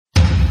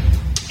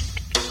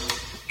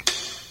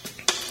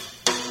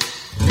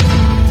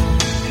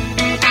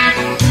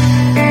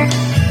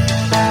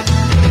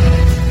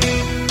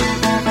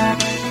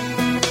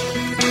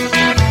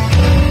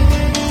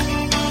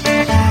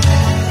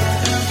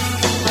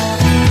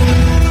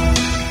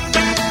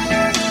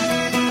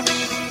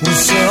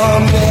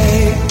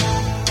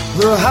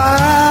The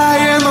high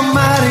and the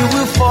mighty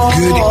will fall.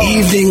 Good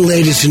evening,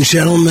 ladies and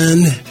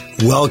gentlemen.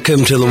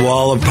 Welcome to the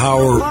Wall of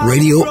Power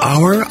Radio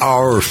Hour,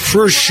 our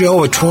first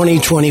show of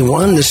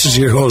 2021. This is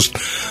your host,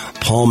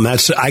 Paul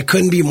Metz. I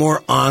couldn't be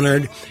more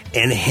honored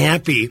and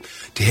happy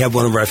to have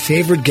one of our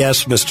favorite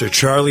guests, Mr.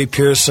 Charlie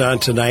Pierce, on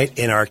tonight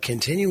in our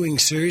continuing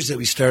series that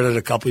we started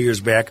a couple years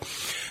back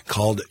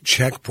called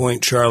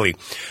Checkpoint Charlie.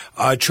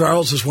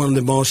 Charles is one of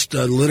the most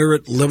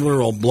literate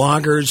liberal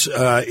bloggers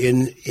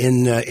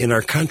in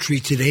our country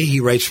today. He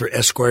writes for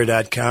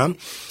Esquire.com.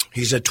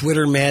 He's a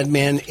Twitter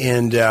madman,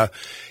 and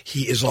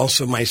he is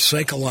also my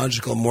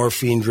psychological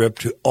morphine drip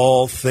to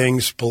all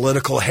things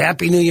political.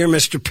 Happy New Year,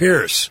 Mr.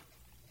 Pierce.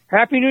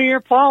 Happy New Year,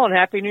 Paul, and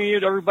Happy New Year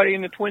to everybody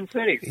in the Twin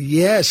Cities.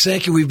 Yes,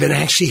 thank you. We've been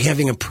actually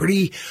having a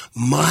pretty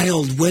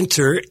mild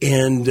winter,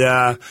 and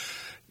well,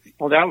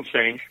 that'll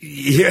change.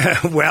 Yeah,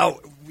 well,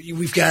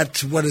 we've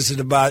got,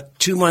 about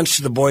 2 months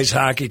to the boys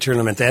hockey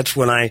tournament.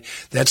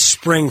 That's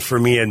spring for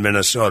me in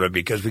Minnesota,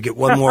 because we get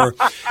one more,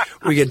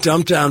 we get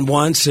dumped on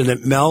once and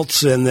it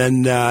melts, and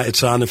then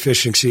it's on the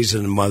fishing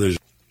season and Mother's.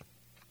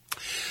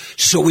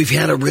 So we've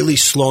had a really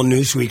slow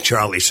news week,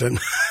 Charlie, so I'm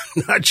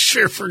not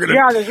sure if we're going to...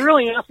 Yeah, there's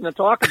really nothing to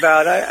talk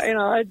about.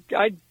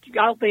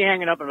 I'll be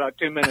hanging up in about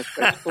 2 minutes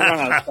because we're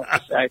running out of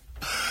stuff to say.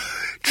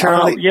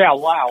 Charlie... yeah,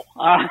 wow.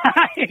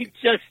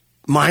 Just...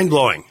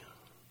 mind-blowing.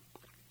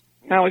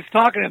 I was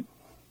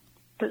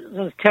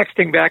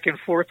texting back and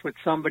forth with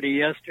somebody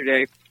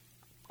yesterday,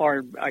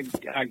 or I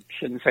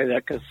shouldn't say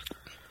that because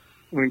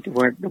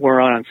we're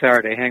on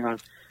Saturday. Hang on.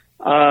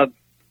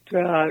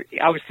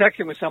 I was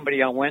texting with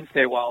somebody on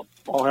Wednesday while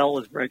all hell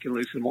was breaking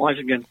loose in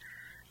Washington,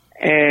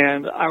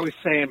 and I was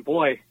saying,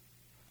 boy,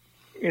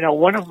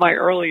 one of my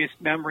earliest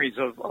memories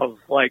of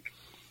like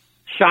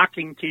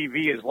shocking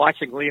TV is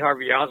watching Lee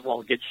Harvey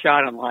Oswald get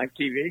shot on live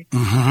TV.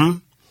 Mm-hmm.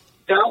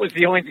 That was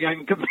the only thing I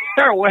can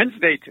compare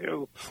Wednesday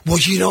to. Well,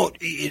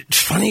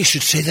 it's funny you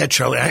should say that,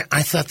 Charlie.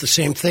 I thought the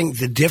same thing.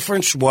 The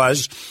difference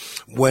was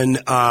when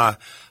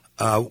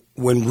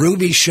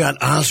Ruby shot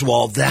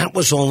Oswald, that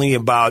was only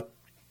about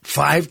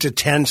 5 to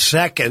 10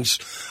 seconds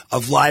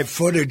of live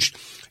footage.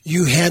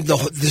 You had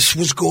this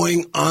was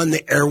going on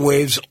the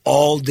airwaves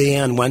all day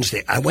on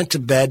Wednesday. I went to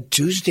bed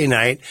Tuesday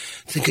night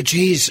thinking,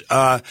 geez,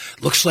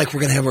 looks like we're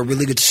going to have a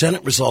really good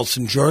Senate results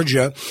in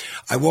Georgia.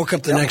 I woke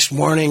up the next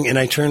morning and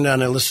I turned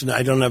on,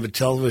 I don't have a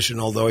television,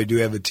 although I do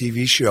have a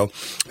TV show,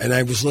 and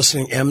I was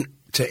listening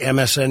to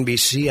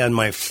MSNBC on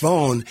my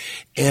phone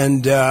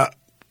and,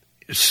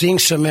 seeing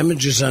some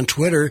images on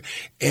Twitter,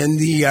 and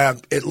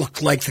it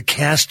looked like the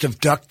cast of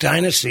Duck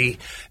Dynasty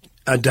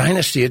had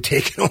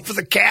taken over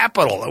the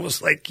Capitol. I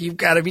was like, you've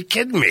got to be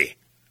kidding me.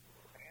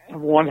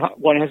 One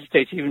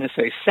hesitates even to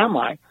say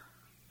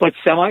but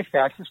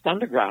semi-fascist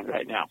underground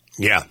right now.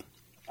 Yeah.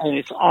 And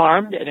it's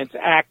armed, and it's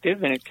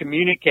active, and it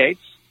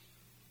communicates,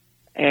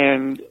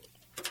 and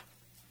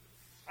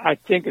I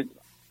think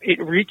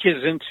it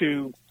reaches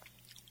into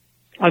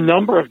a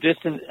number of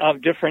different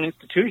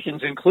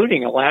institutions,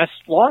 including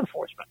law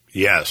enforcement.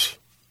 Yes.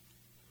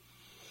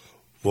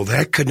 Well,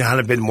 that could not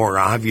have been more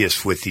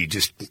obvious with the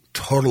just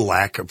total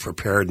lack of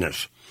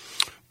preparedness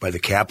by the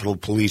Capitol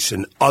Police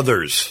and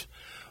others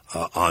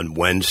on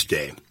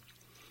Wednesday.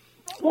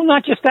 Well,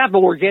 not just that, but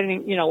we're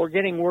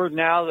getting word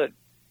now that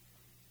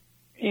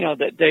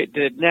that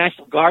the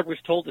National Guard was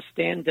told to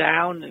stand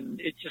down, and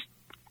it just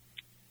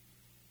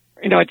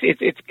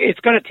it's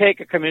going to take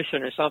a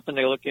commission or something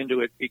to look into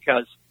it,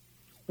 because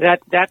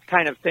that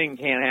kind of thing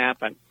can't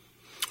happen.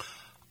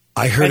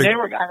 I heard,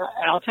 and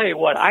I'll tell you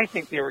what, I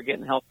think they were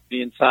getting help from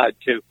the inside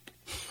too,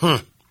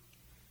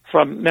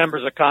 from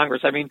members of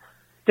Congress. I mean,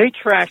 they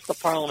trashed the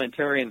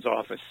parliamentarian's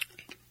office,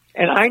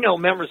 and I know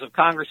members of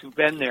Congress who've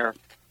been there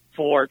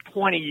for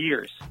 20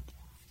 years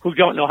who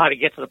don't know how to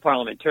get to the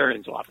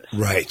parliamentarian's office.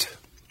 Right.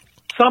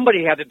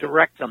 Somebody had to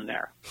direct them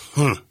there.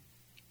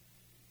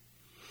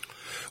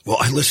 Well,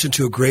 I listened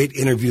to a great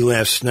interview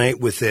last night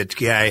with that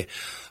guy,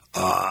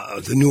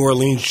 the New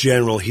Orleans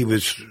general. He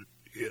was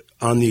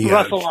on the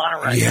Russell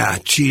Honore. Yeah,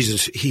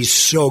 Jesus, he's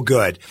so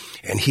good,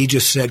 and he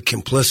just said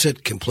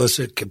complicit,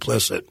 complicit,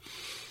 complicit.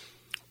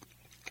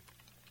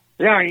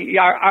 Yeah,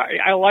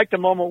 I liked the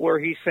moment where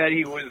he said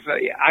he was.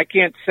 I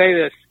can't say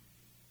this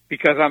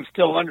because I'm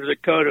still under the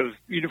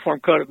Uniform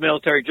Code of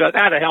Military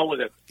Justice. Out of hell with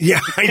it. Yeah,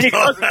 I know. He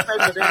doesn't say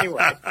it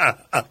anyway.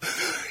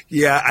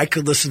 Yeah, I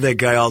could listen to that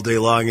guy all day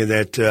long, and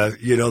that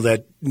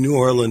that New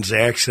Orleans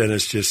accent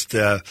is just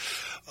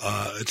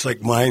it's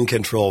like mind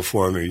control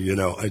for me.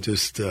 I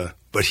just.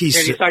 But he's.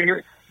 Yeah,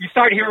 you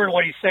start hearing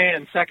what he's saying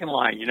in second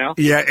line.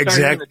 Yeah,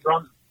 exactly.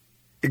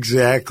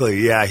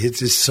 Exactly. Yeah, it's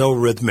just so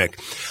rhythmic.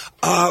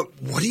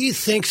 What do you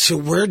think? So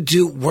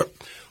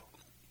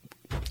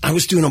I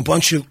was doing a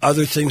bunch of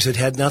other things that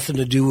had nothing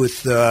to do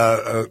with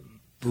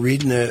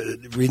reading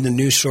the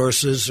news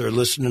sources or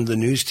listening to the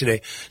news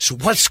today. So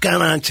what's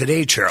gone on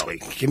today,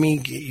 Charlie?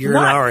 You're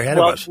an hour ahead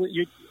of us.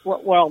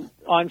 Well,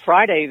 on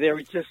Friday there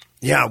was just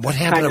what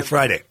happened on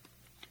Friday?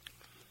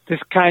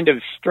 This kind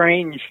of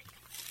strange,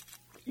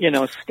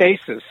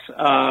 stasis.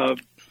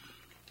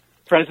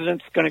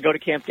 president's going to go to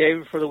Camp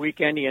David for the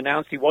weekend. He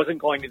announced he wasn't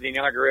going to the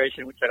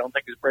inauguration, which I don't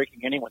think is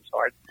breaking anyone's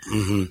heart.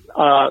 Mm-hmm.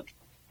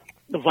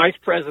 The vice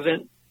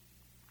president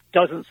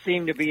doesn't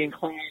seem to be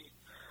inclined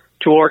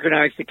to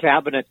organize the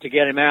cabinet to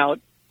get him out.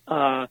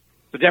 The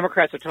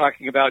Democrats are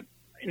talking about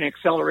an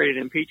accelerated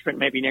impeachment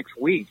maybe next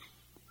week.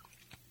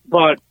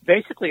 But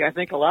basically, I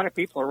think a lot of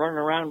people are running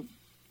around,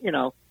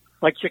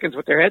 like chickens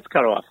with their heads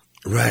cut off.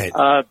 Right.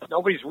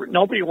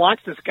 Nobody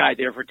wants this guy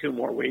there for 2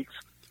 more weeks.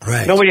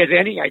 Right. Nobody has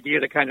any idea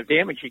the kind of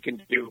damage he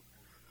can do,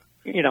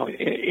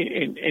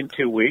 in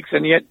 2 weeks,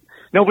 and yet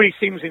nobody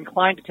seems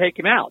inclined to take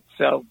him out.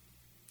 So,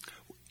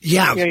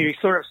 yeah, you're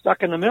sort of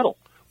stuck in the middle.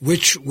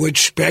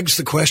 Which begs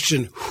the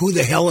question: who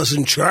the hell is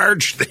in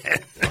charge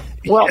then?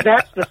 Well,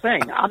 that's the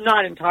thing. I'm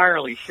not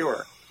entirely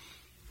sure.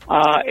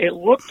 It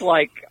looked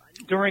like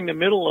during the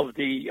middle of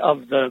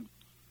the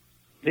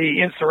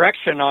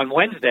insurrection on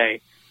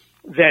Wednesday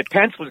that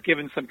Pence was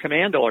given some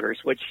command orders,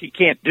 which he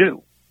can't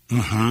do.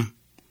 Mm-hmm.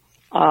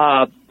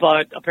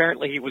 But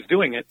apparently he was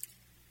doing it.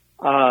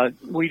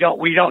 We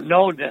don't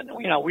know that.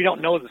 We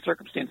don't know the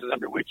circumstances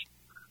under which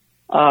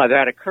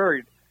that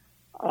occurred.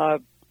 I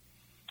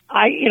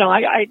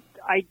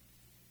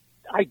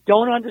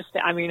don't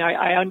understand. I mean,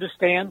 I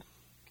understand.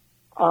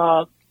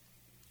 Why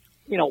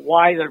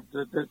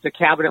the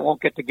cabinet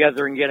won't get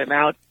together and get him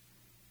out,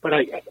 but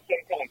I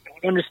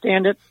don't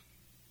understand it.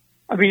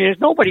 I mean, there's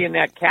nobody in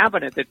that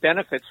cabinet that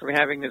benefits from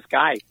having this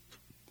guy,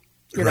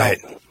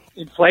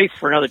 in place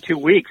for another 2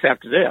 weeks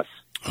after this.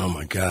 Oh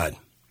my God!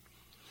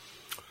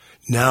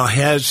 Now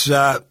has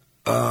I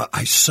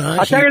saw?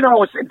 I'll tell you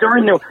though,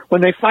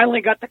 when they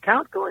finally got the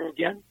count going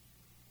again,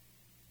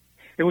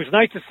 it was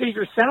nice to see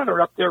your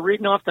senator up there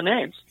reading off the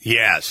names.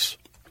 Yes.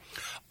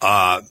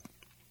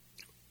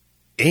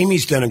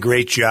 Amy's done a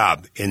great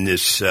job in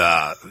this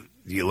the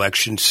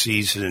election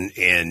season,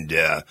 and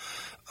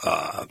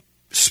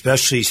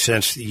especially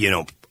since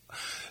the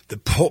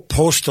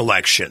post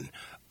election.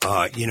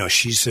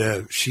 She's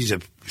a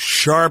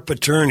sharp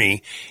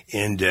attorney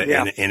and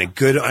a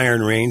good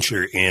Iron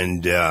Ranger,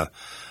 and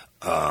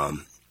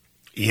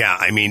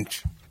I mean,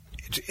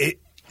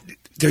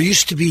 there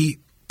used to be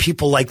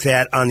people like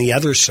that on the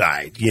other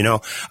side.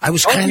 I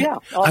was kind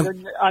of.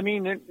 I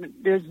mean,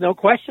 there's no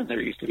question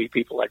there used to be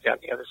people like that on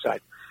the other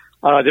side.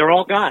 They're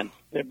all gone.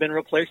 They've been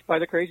replaced by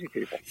the crazy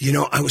people.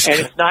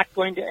 It's not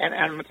going to. And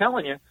I'm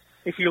telling you,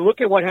 if you look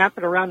at what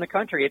happened around the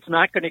country, it's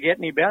not going to get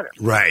any better.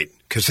 Right,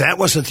 because that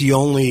wasn't the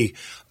only.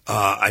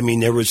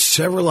 There was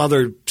several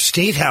other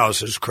state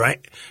houses,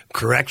 correct?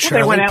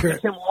 Charlie? They went after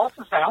Tim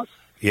Walz's house.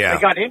 Yeah,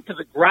 they got into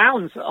the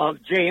grounds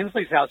of Jay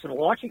Inslee's house in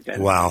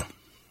Washington. Wow.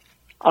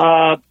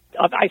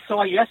 I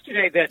saw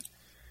yesterday that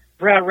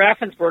Brad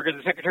Raffensperger,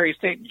 the Secretary of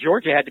State in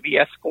Georgia, had to be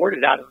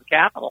escorted out of the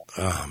Capitol.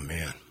 Oh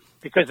man!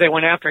 Because they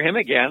went after him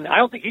again. I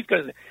don't think he's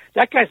going to.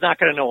 That guy's not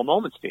going to know a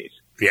moment's peace.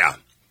 Yeah.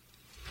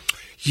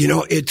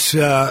 It's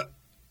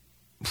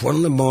one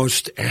of the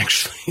most,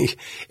 actually,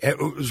 it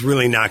was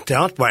really knocked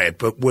out by it.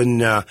 But when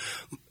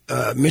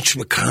Mitch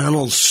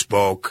McConnell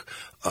spoke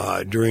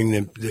during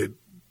the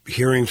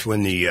hearings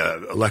when the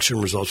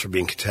election results were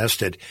being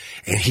contested,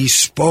 and he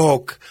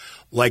spoke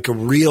like a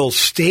real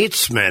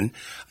statesman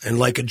and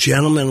like a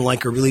gentleman,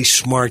 like a really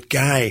smart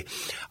guy,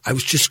 I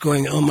was just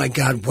going, oh, my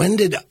God,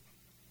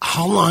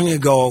 how long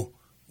ago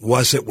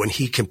was it when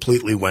he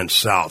completely went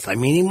south? I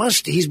mean,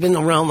 he's been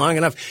around long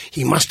enough.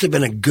 He must have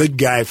been a good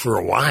guy for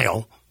a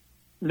while.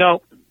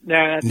 No.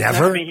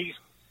 Never? I mean,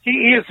 he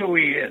is who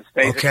he is,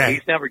 basically. Okay.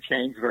 He's never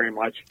changed very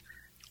much.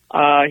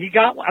 I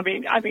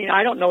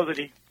don't know that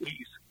he's,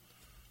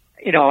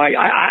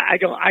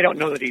 I don't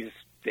know that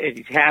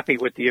he's happy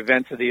with the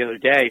events of the other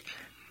day,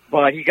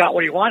 but he got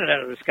what he wanted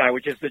out of this guy,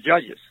 which is the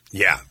judges.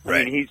 Yeah,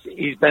 right. I mean,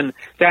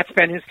 that's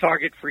been his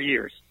target for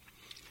years.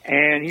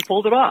 And he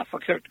pulled it off.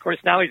 Except, of course,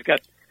 now he's got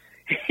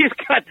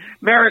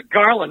Merrick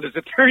Garland as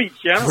Attorney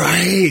General,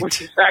 right?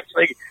 Which is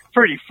actually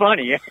pretty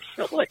funny,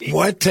 actually.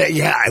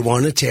 I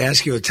wanted to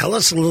ask you. Tell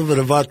us a little bit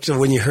about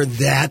when you heard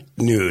that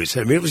news.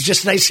 I mean, it was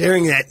just nice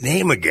hearing that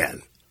name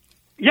again.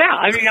 Yeah,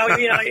 I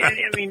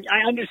mean,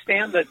 I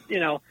understand that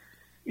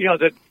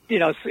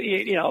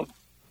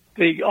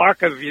the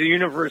arc of the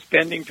universe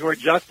bending toward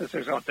justice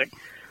or something,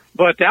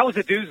 but that was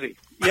a doozy.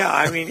 Yeah,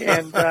 I mean,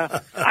 and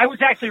I was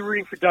actually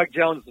rooting for Doug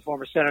Jones, the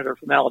former senator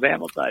from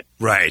Alabama, but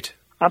right.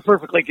 I'm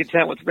perfectly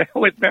content with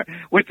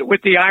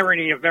the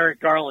irony of Merrick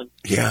Garland.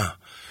 Yeah,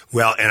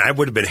 well, and I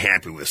would have been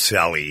happy with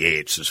Sally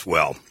Yates as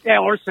well. Yeah,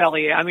 or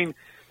Sally. I mean,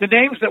 the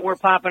names that were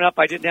popping up,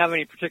 I didn't have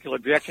any particular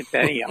objection to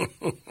any of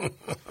them.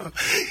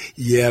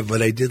 Yeah,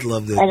 but I did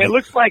love that. And it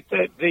looks like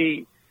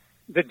the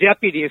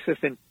deputy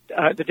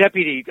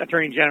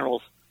attorney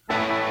generals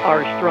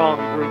are a strong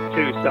group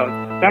too, so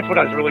that's what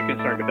I was really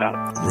concerned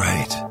about.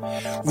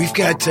 Right. We've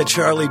got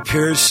Charlie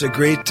Pierce, a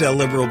great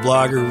liberal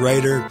blogger,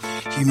 writer,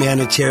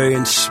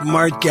 humanitarian,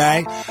 smart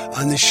guy,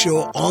 on the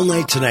show all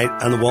night tonight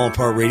on the Wall of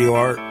Power Radio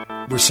Hour.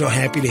 We're so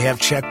happy to have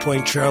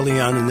Checkpoint Charlie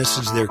on, and this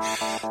is the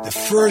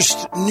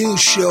first new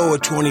show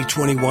of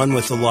 2021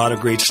 with a lot of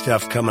great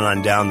stuff coming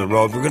on down the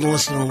road. We're going to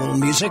listen to a little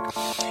music,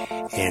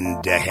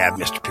 and have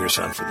Mr. Pierce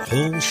on for the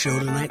whole show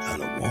tonight on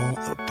the Wall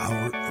of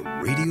Power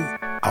Radio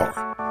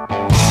Hour.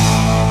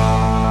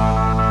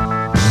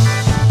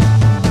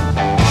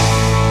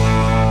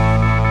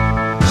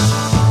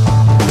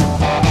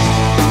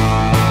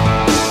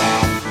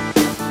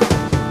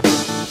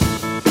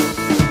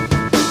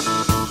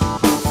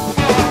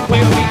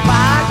 We'll be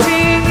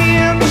fighting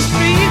in the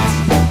streets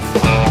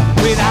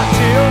with our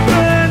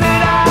children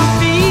at our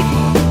feet.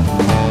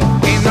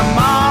 In the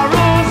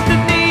morrows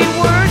that need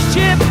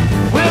worship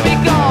will be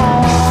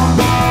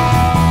gone.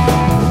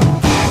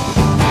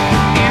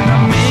 And the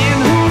men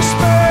who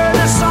spurred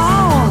us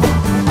on,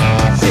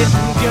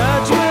 sitting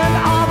judgment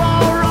of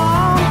all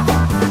wrong,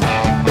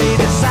 they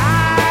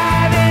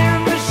decide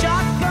and the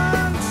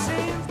shotgun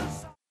sings the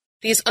song.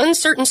 These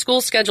uncertain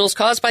school schedules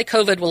caused by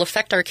COVID will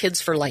affect our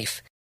kids for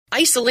life.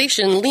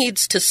 Isolation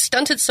leads to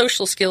stunted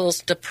social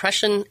skills,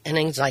 depression, and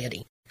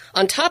anxiety.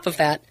 On top of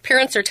that,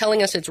 parents are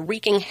telling us it's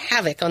wreaking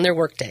havoc on their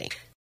workday.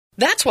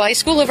 That's why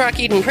School of Rock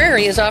Eden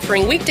Prairie is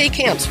offering weekday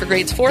camps for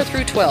grades 4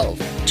 through 12.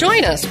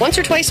 Join us once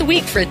or twice a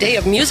week for a day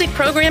of music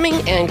programming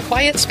and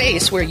quiet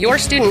space where your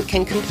student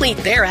can complete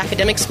their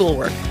academic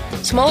schoolwork.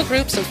 Small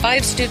groups of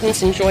 5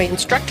 students enjoy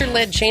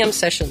instructor-led jam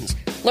sessions,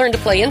 learn to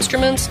play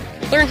instruments,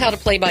 learn how to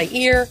play by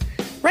ear,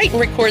 write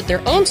and record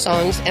their own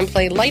songs, and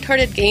play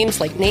lighthearted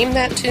games like Name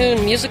That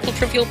Tune, Musical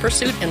Trivial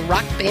Pursuit, and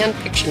Rock Band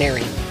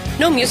Pictionary.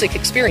 No music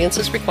experience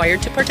is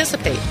required to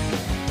participate.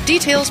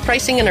 Details,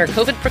 pricing, and our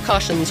COVID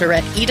precautions are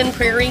at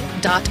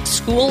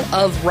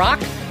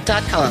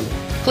edenprairie.schoolofrock.com.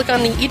 Click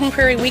on the Eden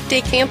Prairie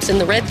weekday camps in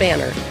the red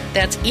banner.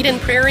 That's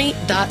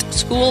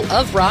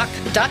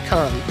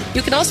edenprairie.schoolofrock.com.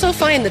 You can also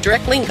find the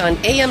direct link on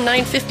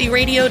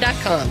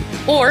am950radio.com.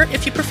 Or,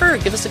 if you prefer,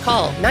 give us a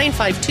call,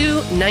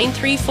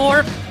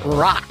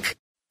 952-934-ROCK.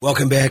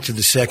 Welcome back to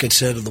the second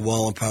set of the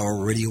Wall of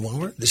Power Radio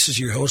Hour. This is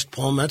your host,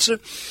 Paul Metzer.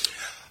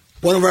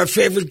 One of our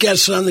favorite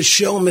guests on the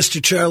show,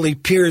 Mr. Charlie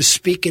Pierce,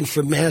 speaking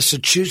from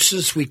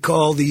Massachusetts. We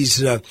call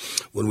these,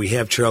 when we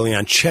have Charlie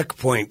on,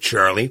 Checkpoint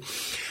Charlie.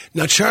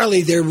 Now,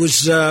 Charlie, there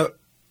was,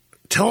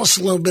 tell us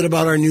a little bit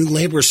about our new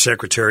labor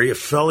secretary, a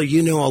fellow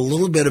you know a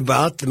little bit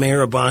about, the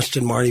mayor of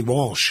Boston, Marty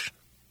Walsh.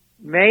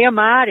 Mayor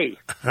Marty's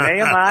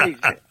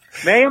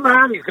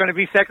going to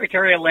be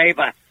Secretary of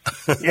Labor.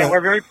 Yeah,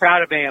 we're very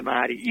proud of Mayor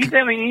Marty. He's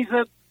a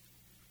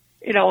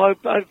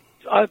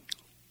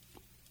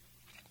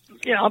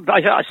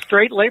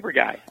straight labor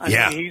guy.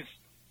 I mean, he's,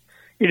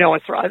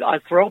 a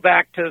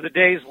throwback to the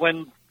days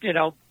when,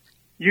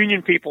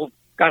 union people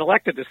got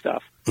elected to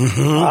stuff.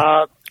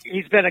 Mm-hmm.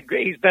 He's been a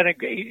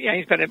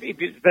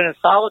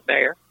solid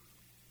mayor.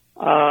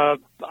 I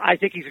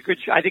think he's a good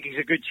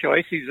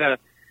choice. He's a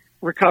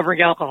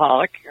recovering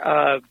alcoholic,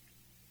 and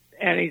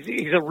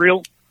he's a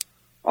real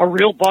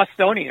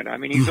Bostonian. I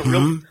mean, he's a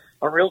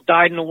real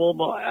dyed in the wool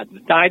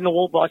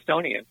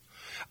Bostonian.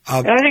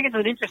 And I think it's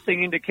an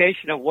interesting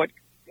indication of what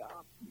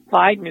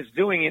Biden is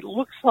doing. It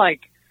looks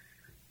like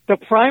the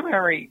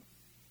primary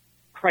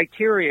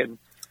criterion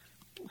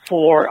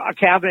for a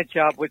cabinet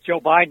job with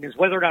Joe Biden is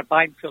whether or not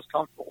Biden feels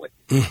comfortable with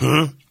it.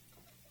 Mm-hmm.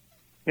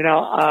 And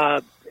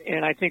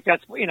I think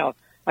that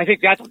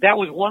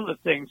was one of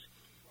the things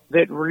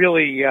that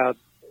really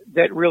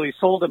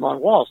sold him on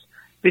Walsh,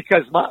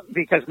 because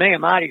Mayor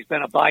Marty's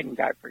been a Biden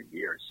guy for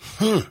years.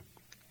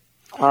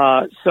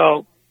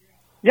 So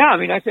yeah, I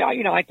mean,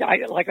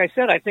 like I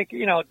said, I think,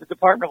 the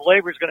Department of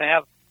Labor is going to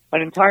have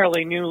an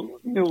entirely new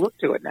look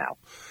to it now.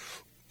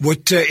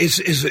 What is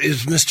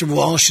Mr.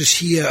 Walsh? Is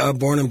he a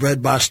born and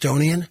bred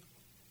Bostonian?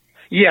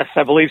 Yes,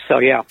 I believe so.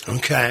 Yeah.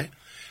 Okay.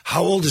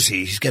 How old is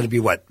he? He's got to be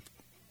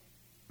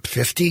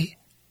 50?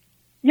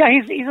 Yeah,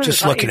 he's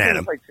just looking at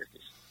him.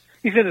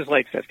 He's in his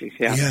late 50s.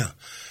 Yeah. Yeah.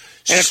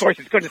 And of course,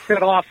 it's going to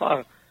set off,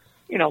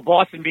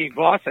 Boston being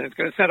Boston, it's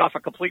going to set off a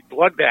complete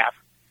bloodbath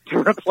to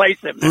replace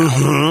him now.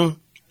 Mm-hmm.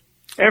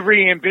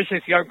 Every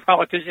ambitious young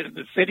politician in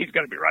the city is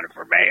going to be running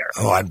for mayor.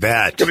 Oh, I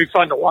bet. It's going to be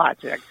fun to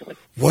watch, actually.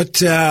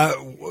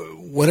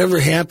 Whatever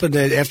happened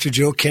after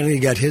Joe Kennedy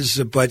got his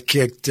butt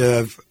kicked,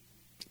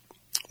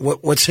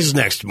 what's his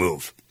next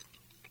move?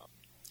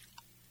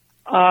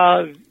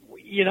 Right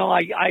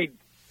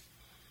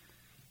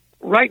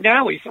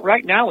now he's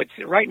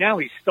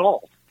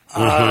stalled.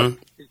 Mm-hmm.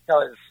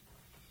 Because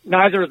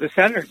neither of the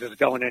senators is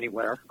going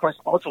anywhere. Of course,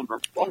 most of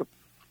them are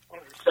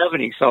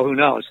 70, so who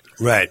knows?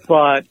 Right.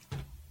 But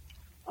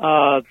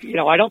I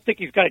don't think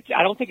he's going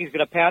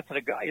to pass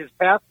his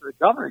path to the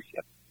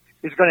governorship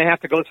is going to have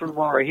to go through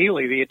Maura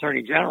Healey, the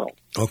Attorney General.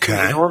 Okay.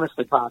 Who's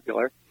enormously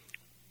popular.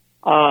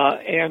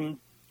 And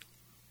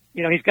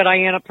he's got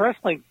Ayanna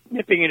Pressley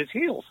nipping at his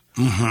heels.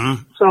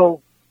 Mm-hmm.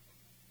 So,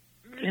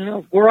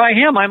 where I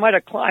am, I might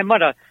have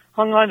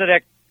hung on to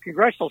that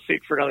congressional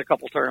seat for another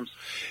couple terms.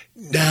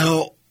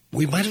 Now,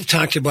 we might have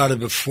talked about it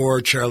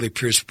before, Charlie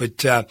Pierce, but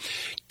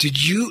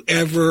did you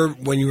ever,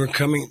 when you were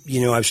coming,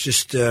 I was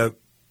just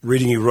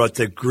reading, you wrote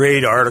that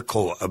great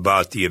article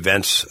about the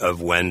events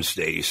of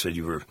Wednesday. You said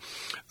you were,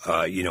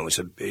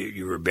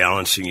 you were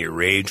balancing your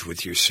rage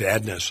with your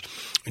sadness.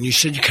 And you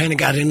said you kind of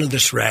got into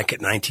this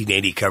racket in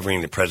 1980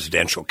 covering the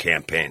presidential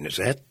campaign. Is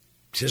that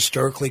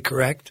historically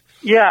correct?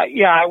 Yeah.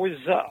 I was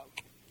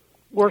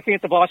working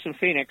at the Boston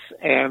Phoenix,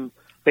 and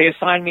they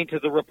assigned me to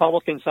the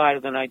Republican side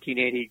of the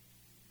 1980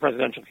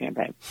 presidential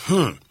campaign.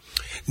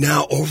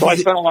 Now, So I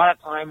spent a lot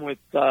of time with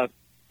the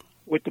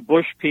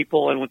Bush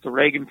people and with the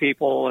Reagan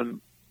people,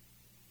 and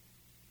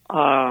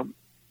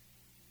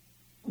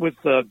with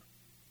the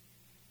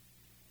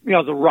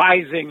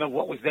rising of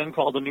what was then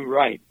called the New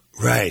Right.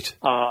 Right.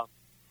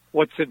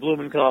 What Sid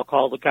Blumenthal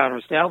called the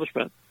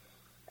counter-establishment.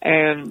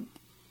 And,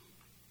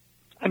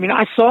 I mean,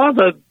 I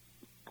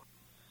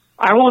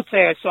won't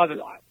say I saw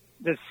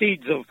the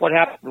seeds of what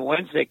happened on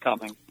Wednesday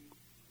coming,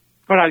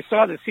 but I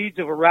saw the seeds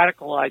of a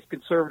radicalized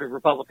conservative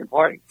Republican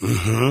Party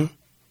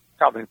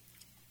coming.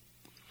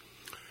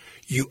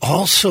 You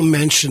also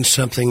mentioned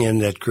something in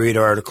that great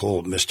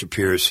article, Mr.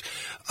 Pierce,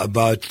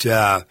 about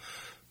you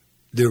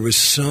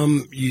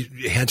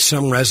had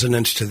some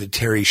resonance to the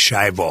Terri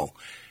Schiavo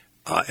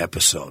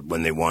episode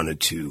when they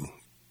wanted to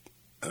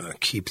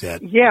keep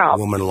that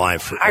woman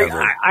alive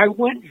forever. I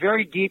went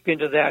very deep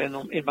into that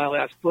in my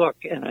last book,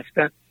 and I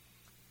spent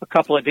a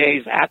couple of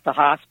days at the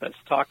hospice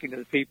talking to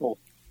the people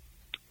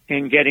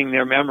and getting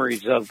their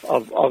memories of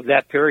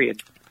that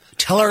period.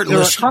 Tell our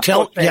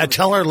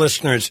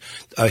listeners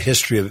a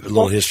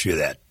little history of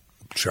that,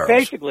 Charles.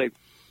 Basically,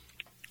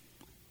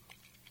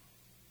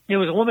 there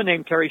was a woman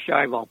named Terri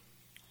Schiavo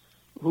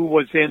who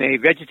was in a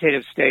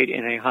vegetative state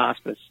in a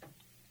hospice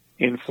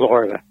in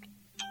Florida.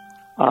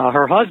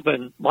 Her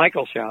husband,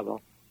 Michael Schiavo,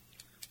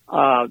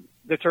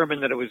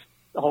 determined that it was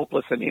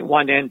hopeless and he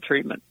wanted to end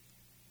treatment.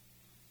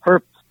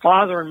 Her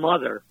father and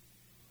mother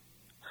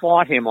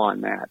fought him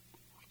on that.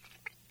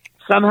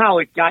 Somehow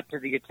it got to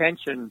the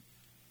attention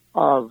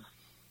of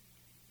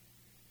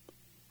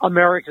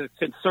America's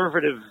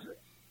conservative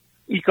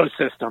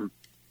ecosystem.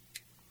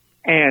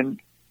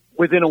 And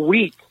within a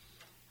week,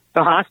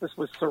 the hospice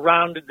was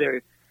surrounded.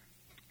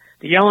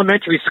 The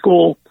elementary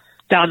school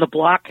down the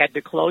block had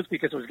to close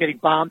because it was getting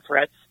bomb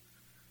threats.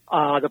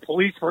 The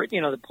police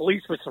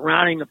were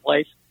surrounding the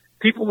place.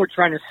 People were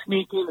trying to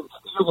sneak in and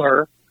steal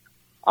her.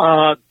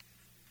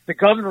 The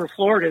governor of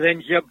Florida,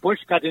 then Jeb Bush,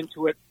 got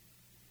into it,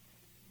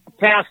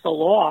 passed a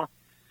law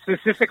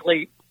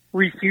specifically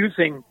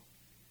refusing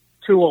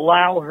to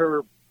allow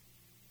her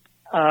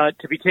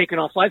to be taken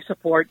off life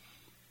support.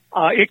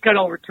 It got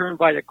overturned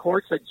by the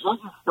courts. The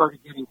judges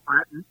started getting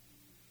threatened.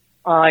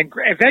 And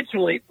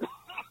eventually,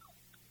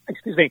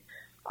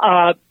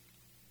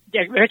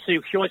 eventually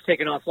she was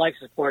taken off life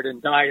support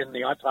and died, and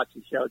the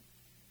autopsy showed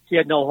she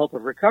had no hope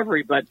of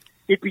recovery. But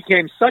it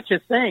became such a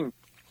thing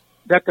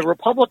that the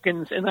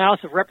Republicans in the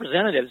House of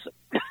Representatives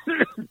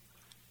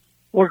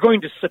were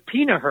going to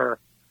subpoena her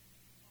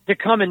to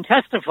come and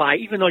testify,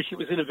 even though she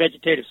was in a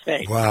vegetative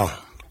state. Wow.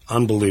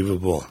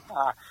 Unbelievable.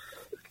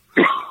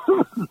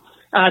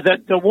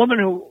 The woman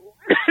who,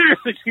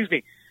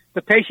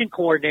 the patient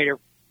coordinator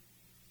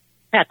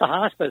at the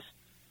hospice,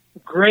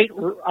 great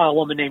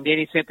woman named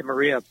Annie Santa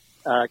Maria,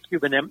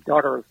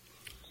 daughter of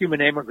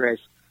Cuban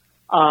immigrants,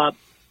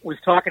 was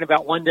talking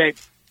about one day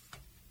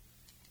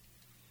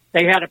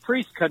they had a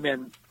priest come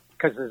in,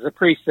 because there's a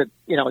priest that,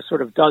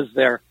 sort of does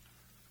their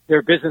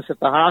business at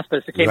the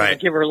hospice. That came in to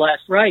give her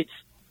last rites.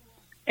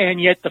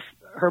 And yet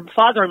her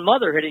father and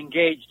mother had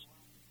engaged,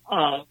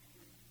 kind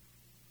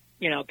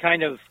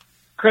of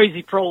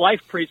crazy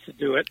pro-life priests to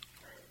do it.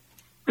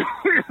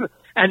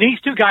 And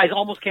these two guys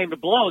almost came to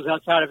blows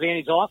outside of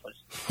Annie's office.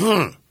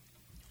 And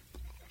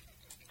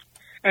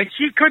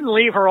she couldn't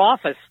leave her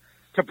office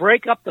to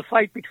break up the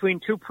fight between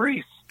two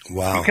priests.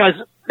 Wow. Because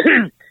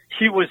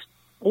she was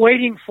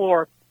waiting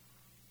for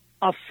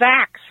a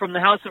fax from the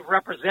House of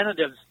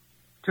Representatives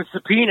to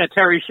subpoena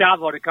Terri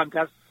Schiavo to come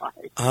testify.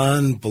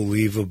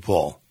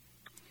 Unbelievable.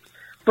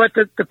 But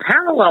the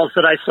parallels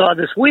that I saw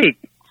this week,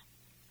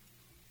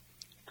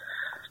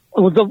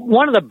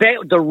 one of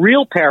the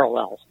real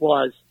parallels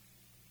was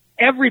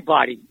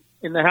everybody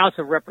in the House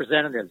of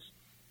Representatives,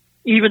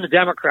 even the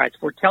Democrats,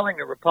 were telling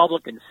the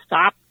Republicans,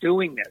 stop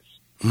doing this.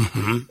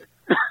 Mm-hmm.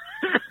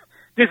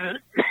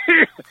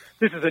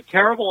 This is a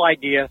terrible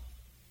idea.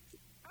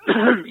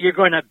 You're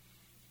going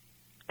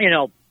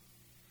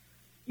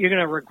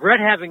to regret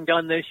having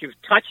done this. You've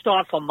touched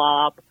off a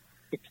mob.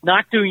 It's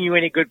not doing you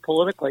any good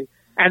politically.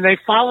 And they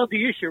followed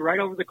the issue right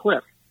over the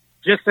cliff,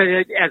 just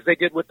as they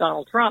did with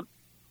Donald Trump.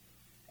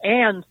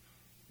 And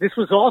this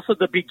was also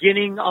the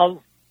beginning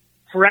of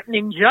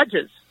threatening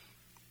judges.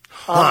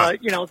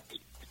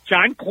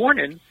 John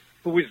Cornyn,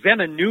 who was then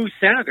a new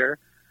senator,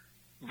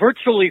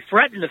 virtually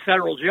threatened a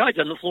federal judge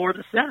on the floor of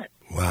the Senate.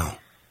 Wow.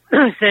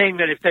 Saying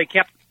that if they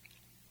kept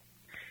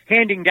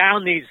handing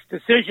down these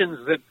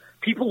decisions, that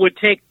people would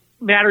take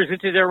matters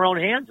into their own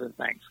hands and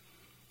things.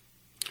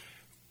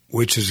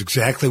 Which is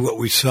exactly what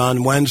we saw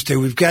on Wednesday.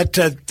 We've got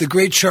the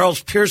great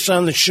Charles Pierce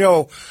on the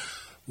show,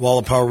 Wall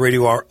of Power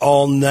Radio Hour,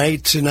 all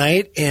night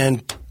tonight,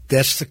 and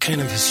that's the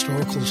kind of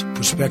historical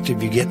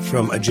perspective you get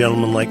from a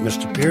gentleman like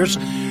Mr. Pierce.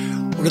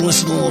 We're going to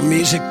listen to a little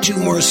music, 2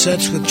 more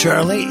sets with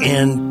Charlie,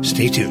 and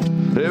stay tuned.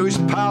 There is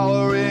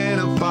power in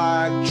a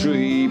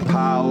factory,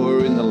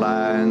 power in the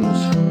lands,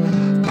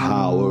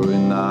 power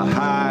in the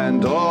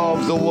hand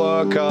the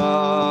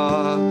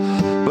worker.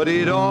 But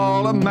it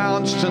all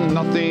amounts to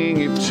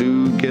nothing if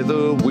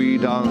together we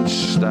don't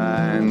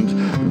stand.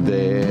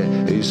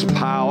 There is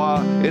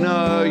power in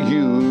a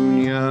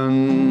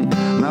union.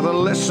 Now the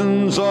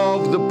lessons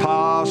of the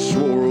past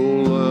were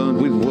all learned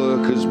with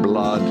workers'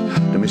 blood.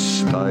 The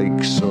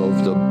mistakes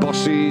of the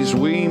bosses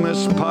we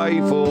must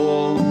pay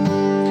for.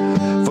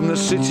 From the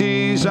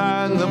cities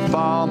and the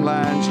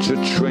farmlands to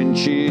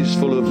trenches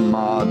full of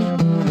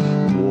mud.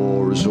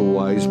 War has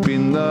always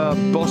been the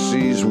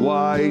boss's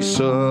way,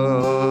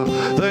 sir.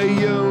 The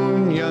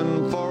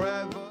union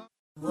forever.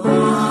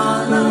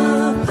 Wall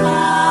of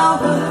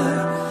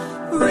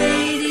Power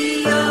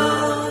Radio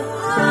Hour.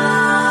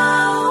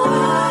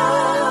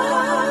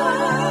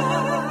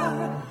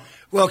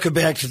 Welcome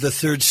back to the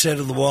third set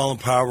of the Wall of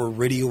Power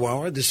Radio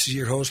Hour. This is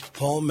your host,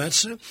 Paul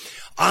Metsa.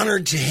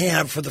 Honored to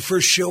have, for the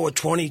first show of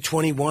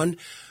 2021,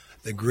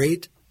 the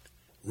great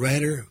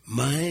writer,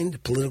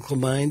 political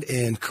mind,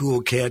 and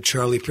cool cat,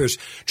 Charlie Pierce.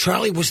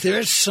 Charlie, was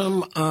there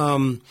some,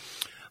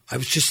 I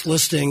was just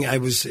listening, I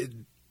was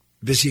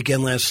busy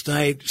again last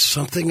night,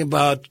 something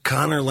about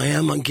Connor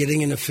Lamb on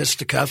getting into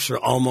fisticuffs or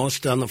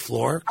almost on the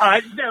floor?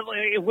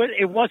 It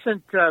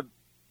wasn't,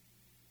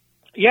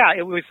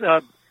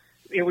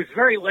 it was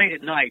very late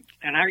at night,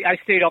 and I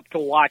stayed up to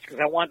watch because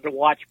I wanted to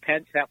watch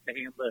Pence have to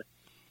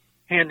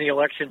hand the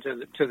election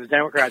to the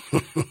Democrats,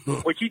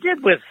 which he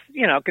did with,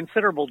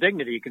 considerable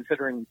dignity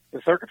considering the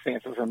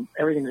circumstances and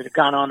everything that had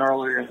gone on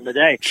earlier in the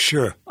day.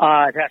 Sure.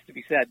 It has to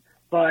be said.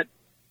 But,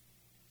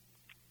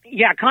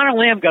 yeah, Connor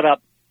Lamb got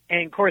up,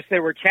 and, of course, they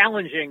were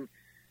challenging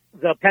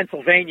the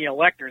Pennsylvania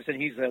electors,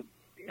 and he's a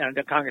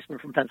congressman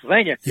from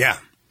Pennsylvania. Yeah.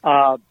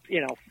 Iraq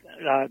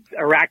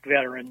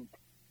veteran,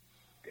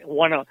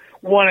 won a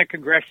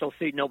congressional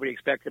seat, nobody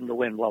expected him to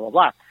win, blah, blah,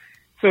 blah.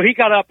 So he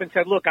got up and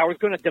said, look, I was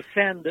going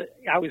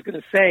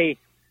to say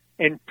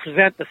and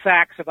present the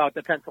facts about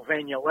the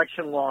Pennsylvania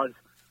election laws,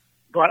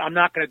 but I'm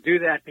not going to do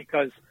that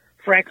because,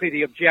 frankly,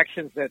 the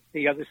objections that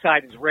the other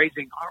side is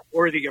raising aren't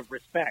worthy of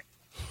respect.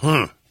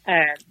 And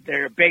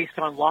they're based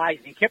on lies.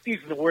 He kept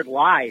using the word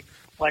lie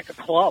like a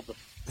club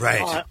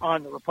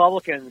on the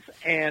Republicans.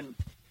 And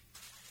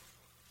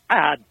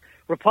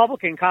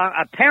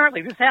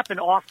apparently this happened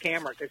off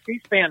camera because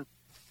C-SPAN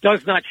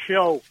does not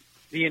show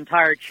the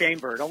entire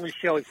chamber. It only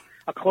shows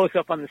a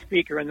close-up on the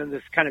speaker and then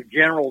this kind of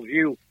general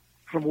view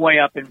from way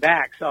up and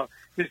back. So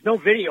there's no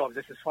video of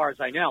this as far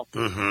as I know.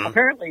 Mm-hmm.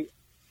 Apparently,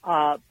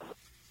 a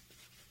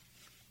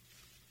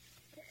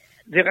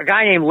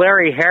guy named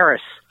Larry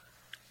Harris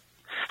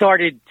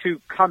started to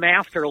come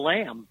after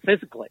Lamb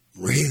physically.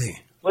 Really?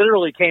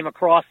 Literally came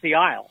across the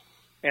aisle.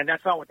 And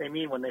that's not what they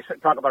mean when they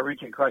talk about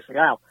reaching across the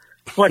aisle.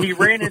 But he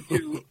ran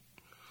into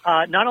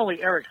not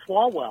only Eric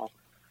Swalwell,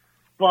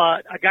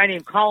 but a guy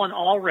named Colin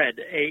Allred,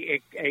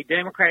 a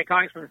Democratic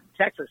congressman from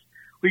Texas,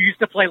 who used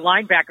to play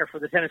linebacker for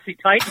the Tennessee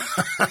Titans.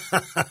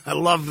 I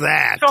love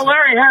that. So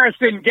Larry Harris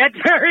didn't get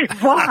very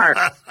far.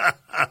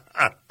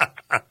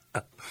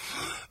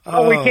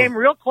 But we came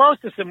real close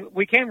to some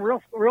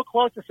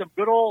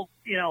good old,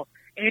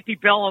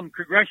 antebellum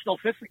congressional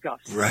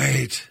fisticuffs.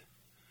 Right.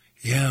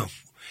 Yeah.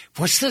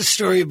 What's the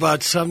story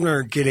about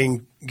Sumner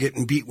getting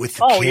beat with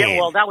the cane? Oh yeah,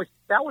 well that was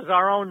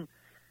our own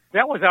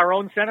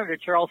Senator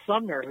Charles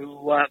Sumner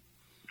who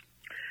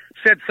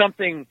said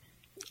something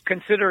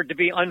considered to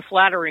be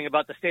unflattering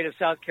about the state of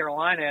South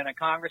Carolina, and a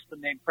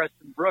congressman named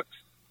Preston Brooks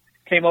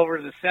came over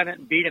to the Senate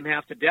and beat him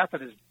half to death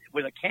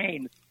with a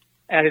cane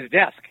at his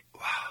desk.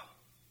 Wow.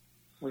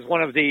 It was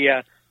one of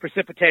the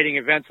precipitating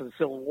events of the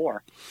Civil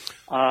War.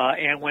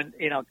 And when,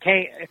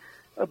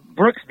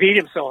 Brooks beat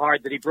him so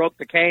hard that he broke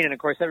the cane, and of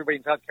course everybody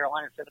in South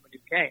Carolina sent him a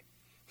new cane.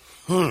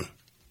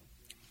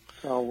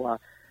 So,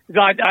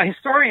 a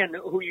historian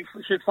who you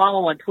should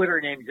follow on Twitter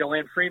named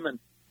Joanne Freeman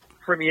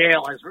from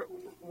Yale has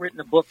written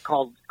a book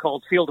called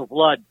Field of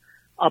Blood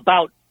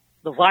about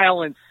the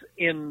violence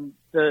in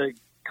the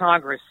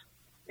Congress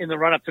in the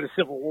run-up to the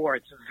Civil War.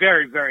 It's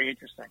very, very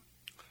interesting.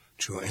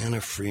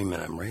 Joanna Freeman.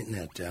 I'm writing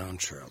that down,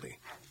 Charlie.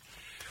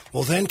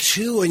 Well, then,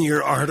 too, in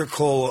your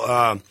article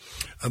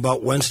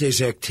about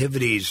Wednesday's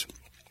activities,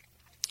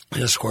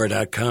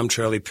 Esquire.com,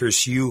 Charlie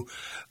Pierce, you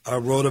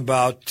wrote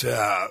about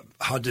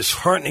how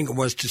disheartening it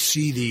was to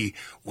see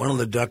one of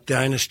the Duck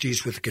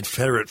dynasties with the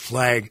Confederate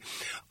flag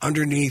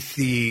underneath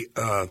the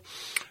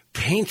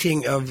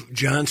painting of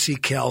John C.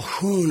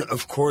 Calhoun,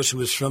 of course, who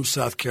was from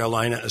South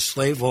Carolina, a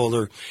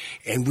slaveholder,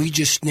 and we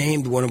just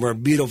named one of our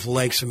beautiful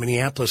lakes in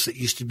Minneapolis that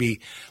used to be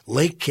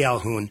Lake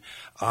Calhoun,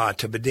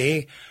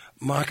 Tabadé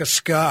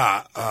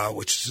Makaska,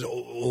 which is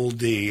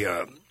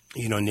the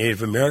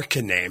Native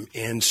American name,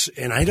 and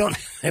I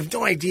have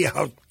no idea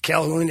how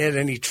Calhoun had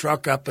any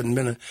truck up in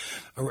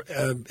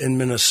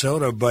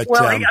Minnesota, but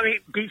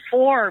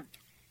before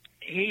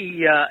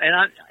he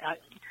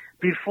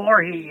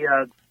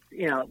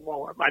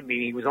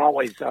he was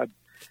always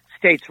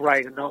states'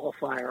 right, a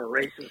nullifier, a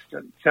racist,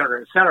 et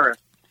cetera.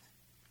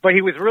 But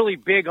he was really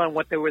big on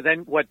back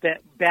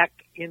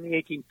in the 1830s,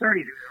 he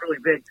was really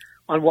big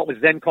on what was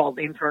then called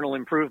internal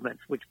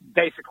improvements, which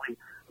basically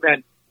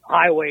meant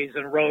highways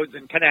and roads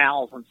and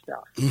canals and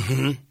stuff.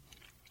 Mm-hmm.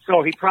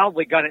 So he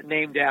probably got it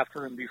named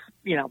after him,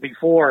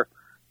 before,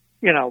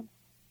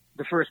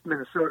 the first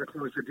Minnesota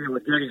closed the deal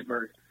with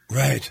Gettysburg.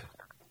 Right.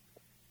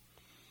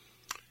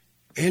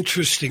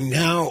 Interesting.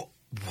 Now,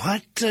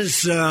 what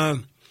does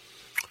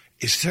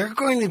is there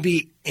going to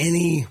be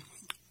any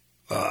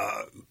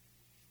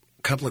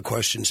couple of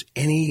questions?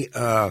 Any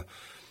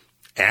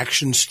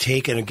actions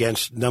taken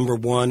against, number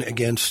one,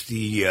 against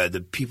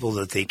the people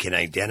that they can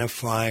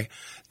identify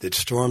that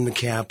stormed the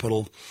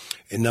Capitol,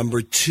 and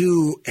number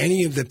two,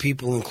 any of the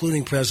people,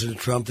 including President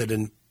Trump, that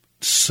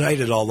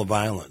incited all the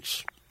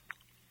violence,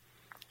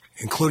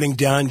 including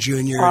Don Jr.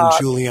 and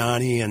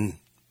Giuliani and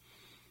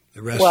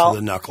the rest of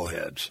the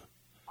knuckleheads?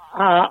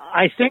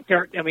 I think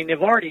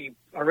they've already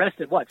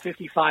arrested,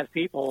 55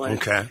 people. And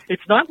okay.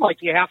 It's not like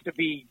you have to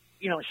be,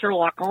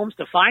 Sherlock Holmes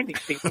to find these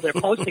people. They're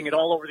posting it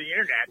all over the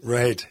internet.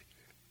 Right.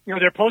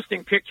 They're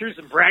posting pictures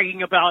and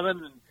bragging about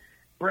them and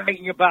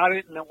bragging about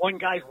it. And the one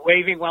guy's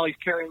waving while he's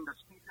carrying the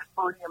speaker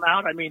podium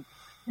out. I mean,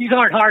 these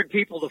aren't hard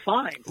people to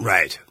find.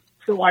 Right.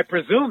 So I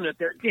presume that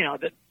they're,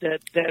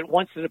 that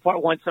once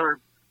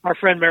our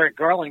friend Merrick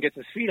Garland gets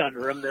his feet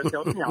under him, that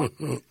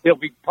there'll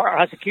be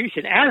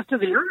prosecution. As to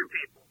the other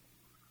people,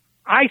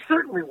 I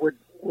certainly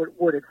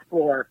would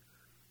explore,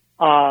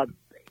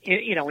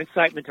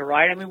 incitement to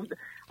riot.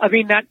 I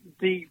mean that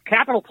the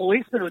Capitol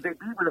policeman with the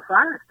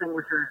fire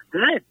extinguisher is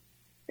dead.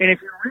 And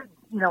if you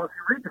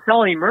read the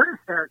felony murder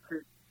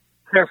statute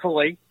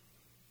carefully,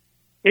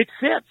 it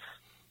fits.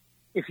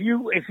 If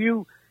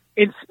you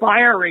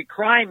inspire a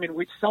crime in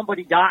which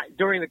somebody died,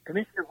 during the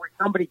commission of which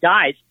somebody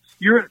dies,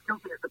 you're as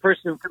guilty as the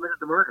person who committed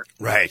the murder.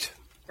 Right.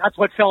 That's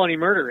what felony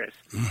murder is.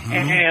 Mm-hmm.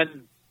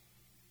 And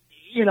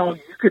you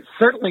could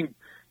certainly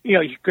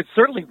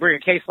bring a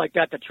case like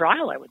that to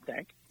trial, I would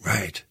think.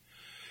 Right.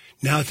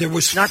 Now there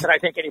was not that I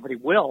think anybody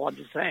will. I'm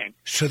just saying.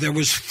 So there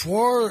was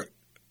four.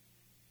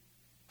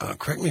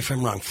 Correct me if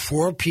I'm wrong.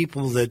 4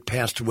 people that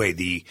passed away.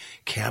 The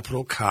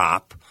Capitol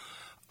cop,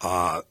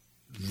 the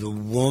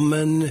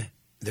woman.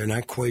 They're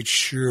not quite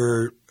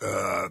sure.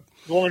 The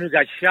woman who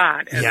got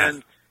shot, and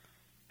then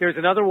there's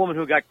another woman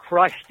who got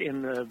crushed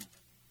in the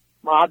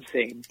mob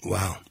scene.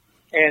 Wow.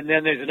 And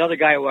then there's another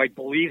guy who I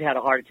believe had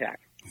a heart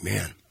attack.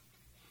 Man.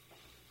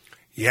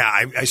 Yeah,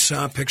 I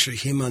saw a picture of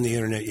him on the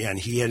internet. Yeah, and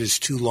he had his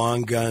 2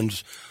 long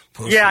guns.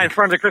 Yeah, in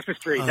front of the Christmas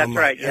tree. That's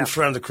right. Yeah. In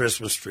front of the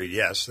Christmas tree.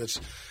 Yes,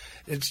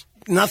 it's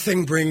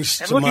nothing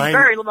brings and to mind. Looking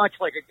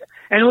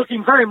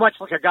very much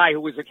like a guy who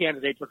was a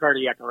candidate for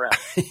cardiac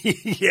arrest.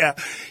 yeah.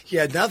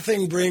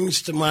 Nothing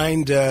brings to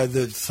mind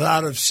the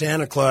thought of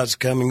Santa Claus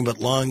coming, but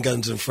long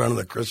guns in front of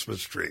the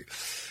Christmas tree.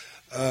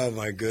 Oh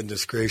my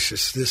goodness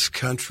gracious, this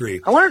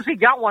country! I wonder if he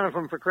got one of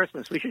them for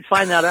Christmas. We should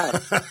find that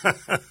out.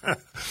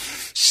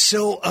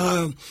 So,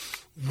 I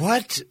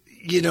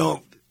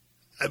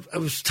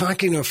was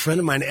talking to a friend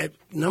of mine.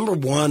 Number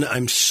one,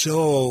 I'm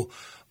so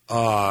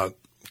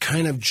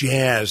kind of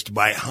jazzed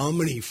by how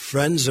many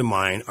friends of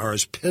mine are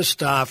as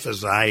pissed off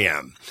as I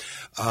am.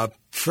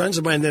 Friends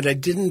of mine that I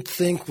didn't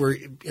think were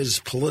as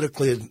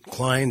politically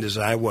inclined as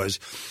I was,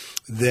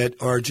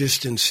 that are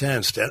just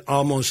incensed,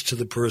 almost to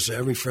the person.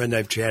 Every friend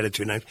I've chatted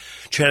to, and I've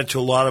chatted to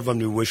a lot of them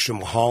to wish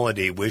them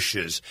holiday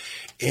wishes.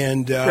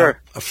 And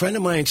sure. A friend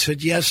of mine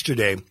said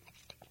yesterday,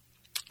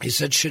 he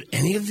said, should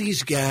any of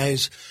these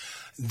guys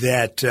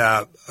that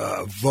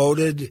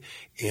voted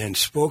and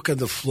spoke on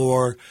the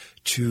floor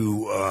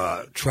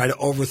to try to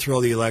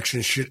overthrow the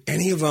election, should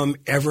any of them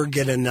ever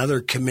get another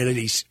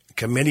committee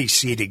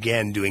seat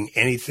again doing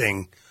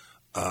anything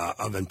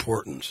of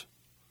importance?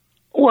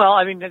 Well,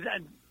 I mean,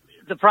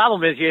 the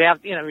problem is you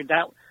have,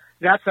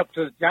 that's up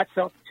to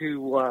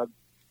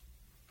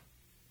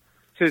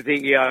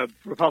the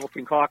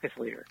Republican caucus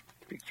leader,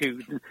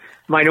 to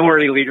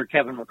Minority Leader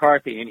Kevin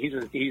McCarthy, and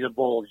he's a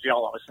bowl of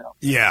Jell-O. So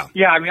yeah.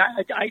 I mean,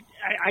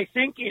 I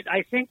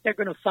think they're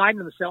going to find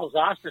themselves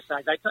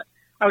ostracized.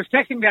 I was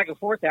texting back and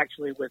forth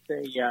actually with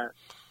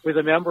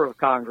a member of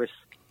Congress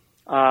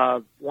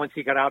once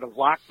he got out of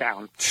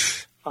lockdown,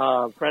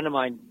 a friend of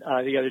mine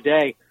the other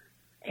day,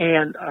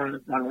 and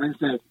on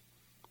Wednesday.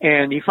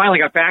 And he finally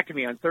got back to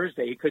me on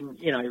Thursday. He couldn't,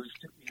 he was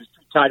too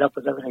tied up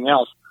with everything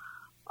else.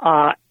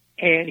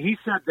 And he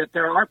said that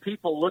there are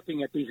people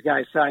looking at these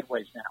guys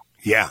sideways now.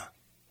 Yeah.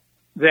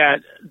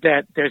 That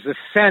there's a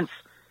sense,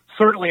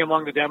 certainly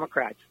among the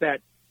Democrats,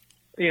 that,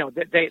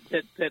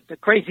 that the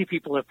crazy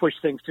people have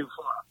pushed things too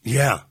far.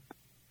 Yeah.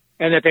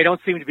 And that they don't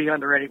seem to be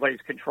under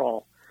anybody's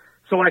control.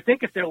 So I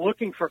think if they're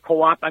looking for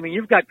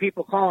you've got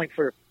people calling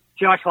for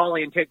Josh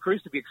Hawley and Ted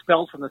Cruz to be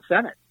expelled from the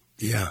Senate.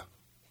 Yeah.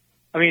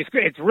 I mean,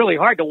 it's really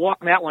hard to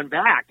walk that one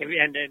back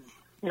and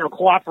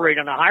cooperate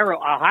on a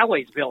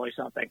highways bill or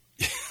something.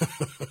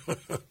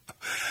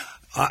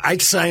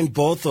 I'd sign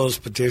both those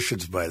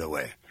petitions, by the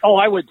way. Oh,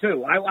 I would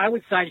too. I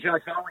would sign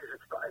Josh Hawley's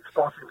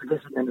expulsion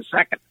petition in a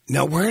second.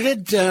 Now, where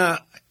did I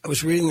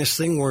was reading this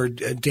thing where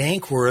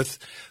Dankworth,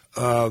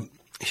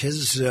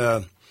 his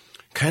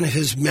kind of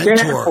his mentor.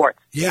 Danforth.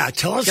 Yeah,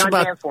 tell us John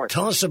about Danforth.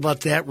 Tell us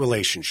about that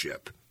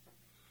relationship.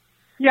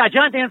 Yeah,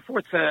 John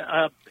Danforth's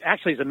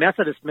actually he's a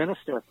Methodist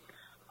minister,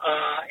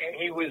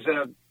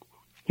 and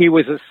he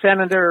was a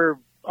senator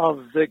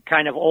of the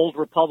kind of old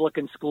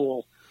Republican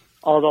school.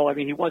 Although, I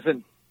mean, he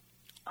wasn't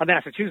a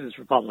Massachusetts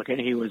Republican;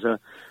 he was a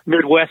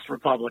Midwest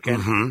Republican.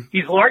 Mm-hmm.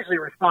 He's largely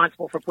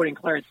responsible for putting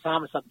Clarence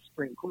Thomas on the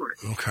Supreme Court.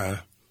 Okay.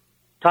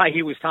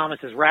 He was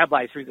Thomas's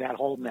rabbi through that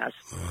whole mess.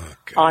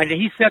 Okay. And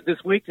he said this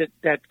week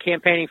that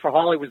campaigning for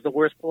Hawley was the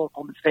worst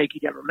political mistake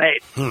he'd ever made.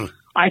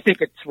 I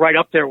think it's right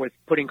up there with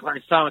putting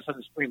Clarence Thomas on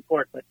the Supreme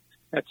Court, but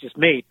that's just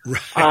me.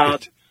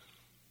 Right.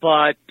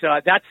 But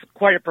that's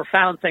quite a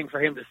profound thing for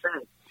him to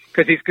say,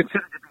 because he's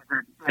considered to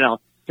be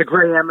the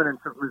gray eminence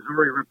of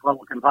Missouri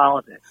Republican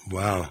politics.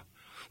 Wow.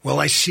 Well,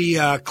 I see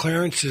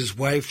Clarence's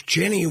wife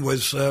Jenny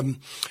was.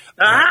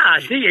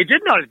 See, you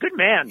did know, good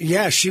man.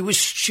 Yeah, she was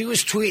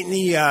tweeting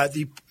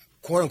the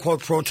quote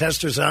unquote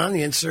protesters on,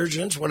 the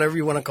insurgents, whatever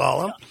you want to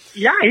call them.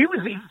 Yeah, he was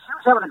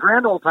having a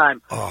grand old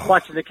time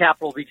watching the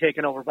Capitol be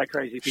taken over by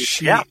crazy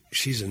people.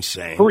 She's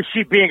insane. Who is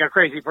she, being a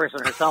crazy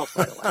person herself,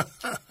 by the way?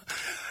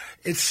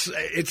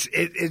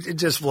 It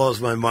just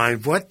blows my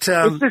mind. What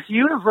it's this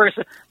universe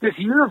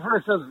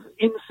of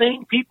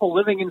insane people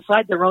living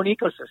inside their own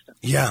ecosystem.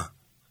 Yeah,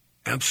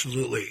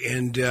 absolutely.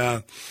 And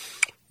I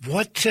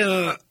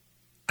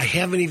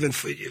haven't even.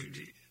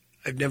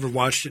 I've never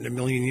watched it in a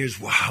million years.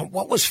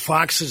 What was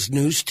Fox's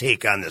news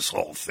take on this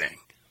whole thing?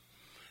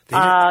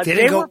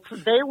 They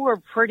were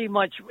pretty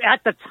much,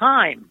 at the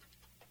time,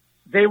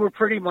 they were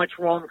pretty much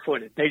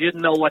wrong-footed. They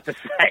didn't know what to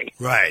say.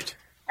 Right.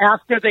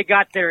 After they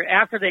got their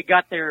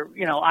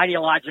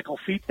ideological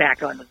feet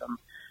back under them,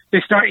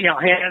 they started,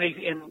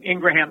 Hannity and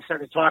Ingraham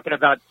started talking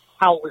about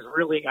how it was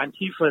really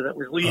Antifa that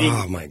was leading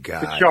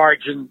the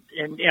charge, and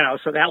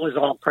so that was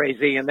all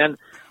crazy. And then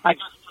I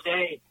guess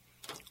today,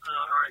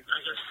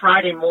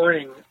 Friday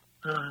morning,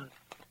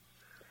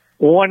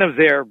 one of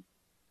their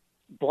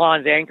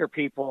blonde anchor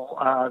people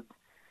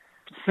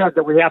said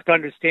that we have to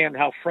understand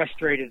how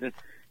frustrated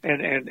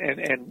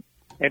and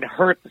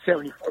hurt the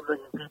 74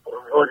 million people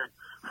who voted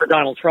for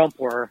Donald Trump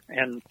were,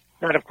 and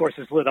that, of course,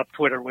 has lit up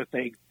Twitter with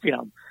a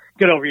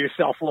get over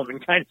yourself woman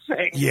kind of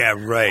thing. Yeah,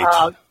 right.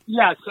 So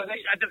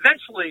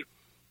eventually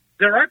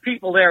there are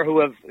people there who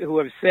have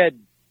said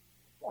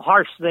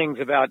harsh things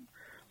about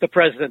the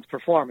president's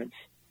performance,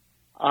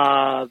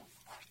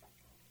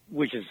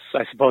 which is,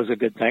 I suppose, a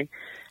good thing.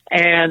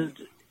 And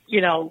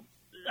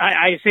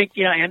I think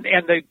and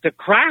the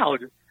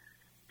crowd,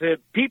 the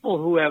people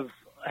who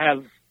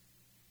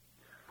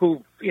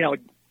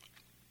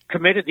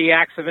committed the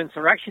acts of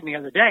insurrection the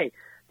other day,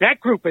 that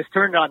group has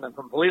turned on them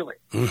completely.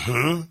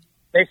 Mm-hmm.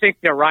 They think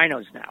they're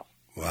rhinos now.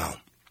 Wow.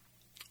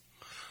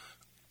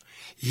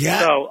 Yeah.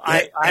 So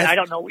I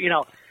don't know.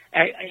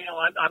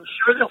 I'm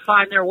sure they'll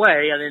find their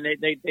way. I mean,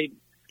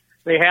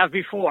 they have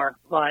before,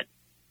 but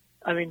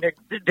I mean, they're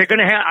going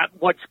to have.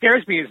 What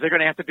scares me is they're going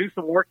to have to do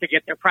some work to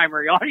get their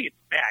primary audience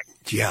back.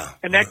 Yeah.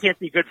 And that can't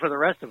be good for the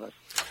rest of us.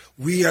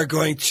 We are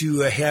going to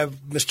have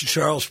Mr.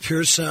 Charles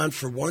Pierce on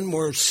for one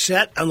more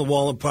set on the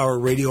Wall of Power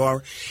Radio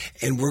Hour,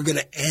 and we're going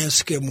to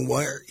ask him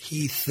where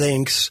he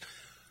thinks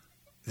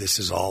this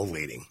is all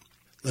leading.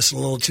 Listen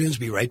to little tunes.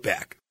 Be right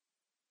back.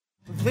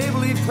 They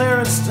believe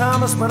Clarence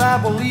Thomas, but I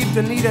believe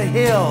Anita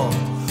Hill.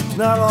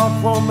 Not all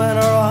poor men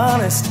are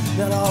honest,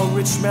 not all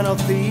rich men are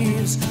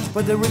thieves.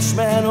 But the rich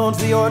man owns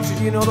the orchard,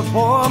 the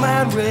poor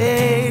man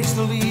raised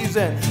the leaves.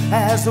 And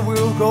as the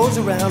world goes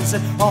around,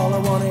 said, all I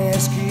want to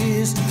ask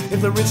is, if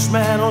the rich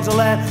man owns the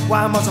land,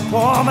 why must a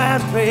poor man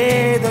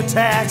pay the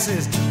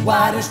taxes?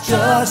 Why does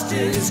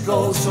justice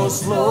go so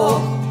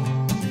slow?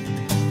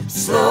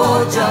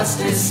 Slow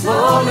justice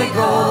slowly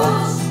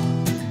goes.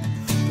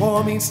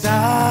 Poor means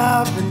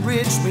stop and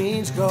rich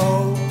means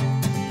go.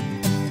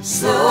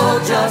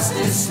 Slow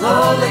justice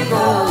slowly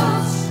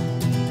goes.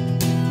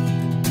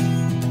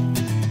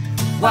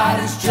 Why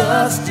does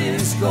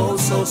justice go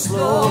so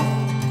slow?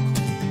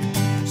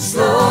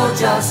 Slow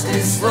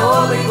justice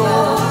slowly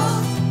goes.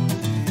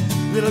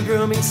 Little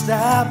girl means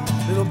stop,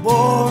 little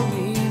boy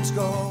means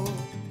go.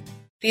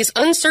 These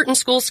uncertain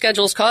school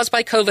schedules caused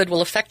by COVID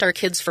will affect our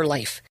kids for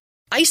life.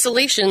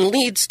 Isolation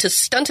leads to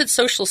stunted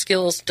social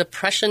skills,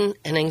 depression,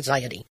 and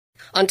anxiety.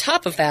 On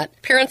top of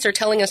that, parents are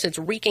telling us it's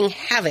wreaking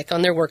havoc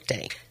on their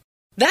workday.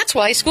 That's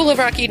why School of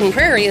Rock Eden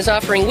Prairie is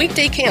offering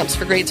weekday camps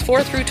for grades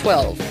 4 through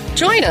 12.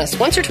 Join us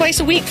once or twice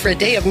a week for a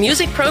day of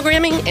music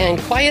programming and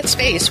quiet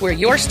space where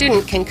your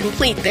student can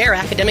complete their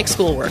academic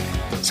schoolwork.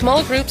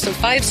 Small groups of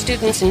 5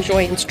 students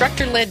enjoy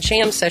instructor-led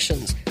jam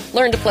sessions,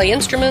 learn to play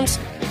instruments,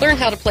 learn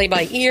how to play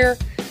by ear,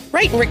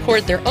 write and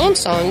record their own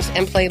songs,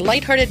 and play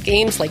lighthearted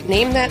games like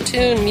Name That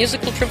Tune,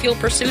 Musical Trivial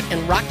Pursuit,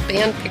 and Rock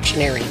Band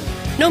Pictionary.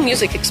 No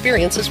music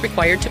experience is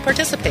required to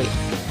participate.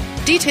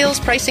 Details,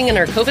 pricing, and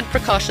our COVID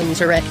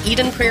precautions are at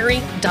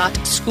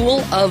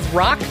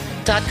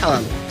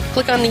edenprairie.schoolofrock.com.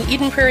 Click on the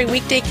Eden Prairie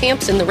weekday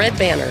camps in the red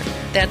banner.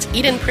 That's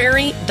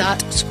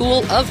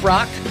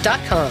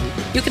edenprairie.schoolofrock.com.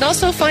 You can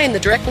also find the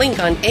direct link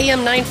on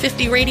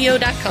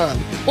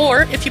am950radio.com.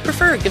 Or, if you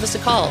prefer, give us a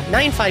call,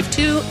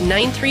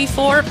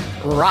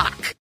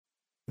 952-934-ROCK.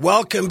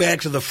 Welcome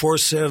back to the fourth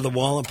set of the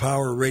Wall of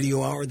Power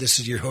Radio Hour. This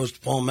is your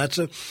host, Paul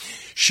Metsa,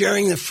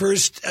 sharing the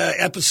first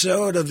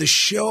episode of the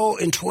show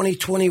in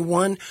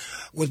 2021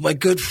 with my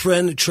good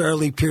friend,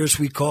 Charlie Pierce.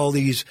 We call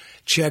these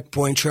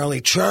Checkpoint Charlie.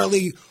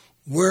 Charlie,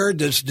 where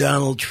does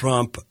Donald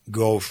Trump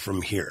go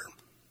from here?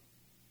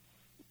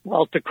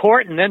 Well, to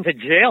court and then to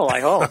jail,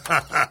 I hope.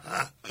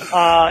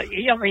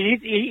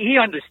 He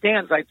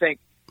understands, I think,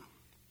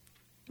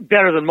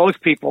 better than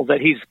most people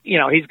that he's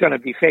going to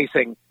be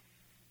facing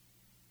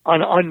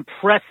an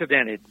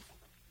unprecedented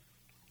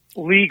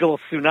legal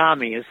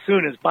tsunami as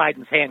soon as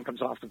Biden's hand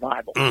comes off the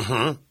Bible.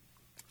 Mm-hmm.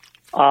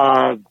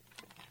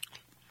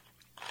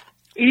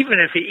 Even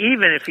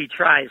if he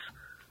tries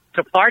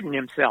to pardon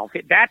himself,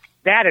 that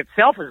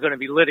itself is going to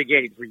be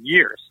litigated for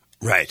years.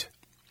 Right.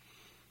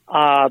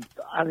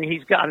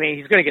 He's going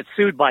to get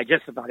sued by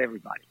just about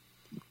everybody.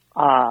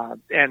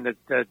 And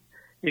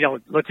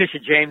Letitia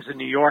James in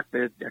New York,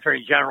 the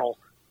Attorney General,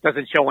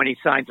 doesn't show any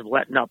signs of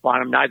letting up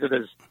on him. Neither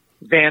does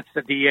Vance,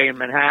 the DA in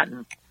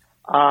Manhattan.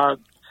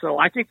 So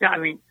I think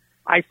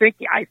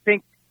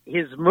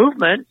his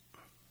movement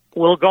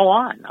will go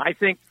on. I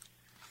think,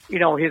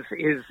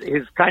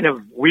 his kind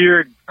of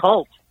weird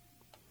cult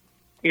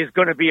is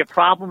going to be a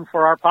problem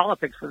for our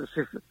politics for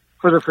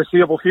the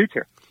foreseeable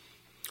future.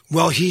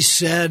 Well, he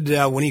said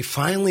when he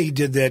finally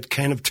did that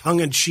kind of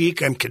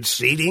tongue-in-cheek, I'm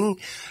conceding,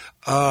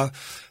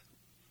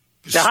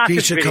 the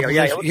hostage video,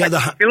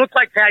 it looked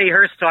like Patty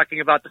Hearst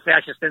talking about the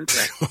fascist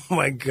insect. Oh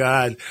my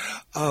God!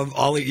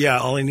 All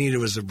he needed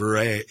was a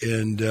beret,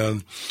 and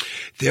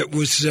there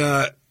was,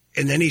 and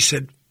then he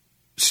said,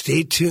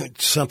 "Stay tuned."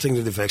 Something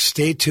to the effect,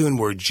 "Stay tuned.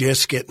 We're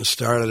just getting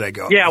started." I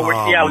go,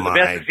 the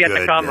best is yet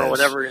to come, or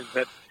whatever it is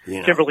that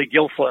Kimberly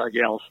Guilfoyle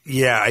yells.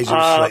 Yeah, I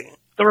just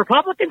the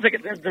Republicans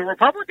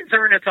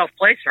are in a tough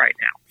place right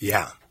now.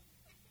 Yeah,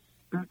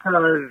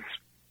 because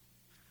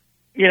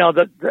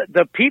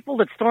the people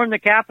that stormed the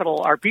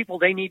Capitol are people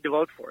they need to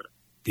vote for them.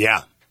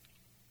 Yeah.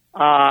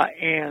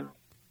 And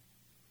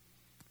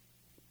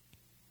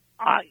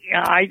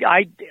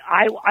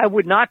I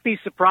would not be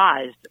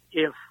surprised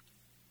if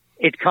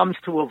it comes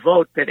to a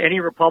vote that any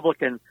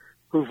Republican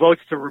who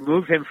votes to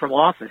remove him from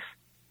office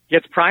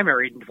gets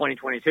primaried in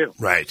 2022.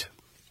 Right.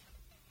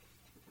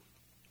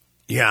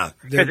 Yeah.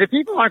 Because if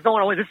people aren't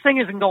going away, this thing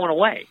isn't going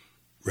away.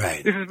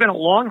 Right. This has been a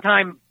long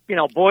time,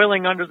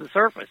 boiling under the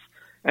surface,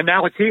 and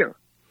now it's here.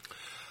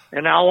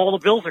 And now all the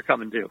bills are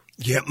coming due.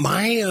 Yeah, I'm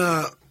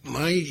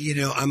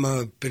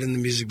been in the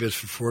music business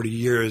for 40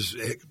 years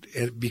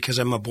because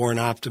I'm a born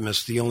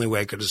optimist. The only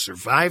way I could have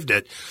survived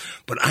it.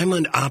 But I'm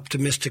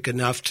optimistic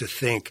enough to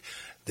think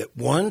that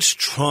once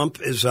Trump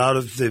is out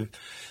of the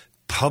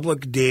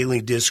public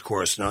daily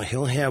discourse, now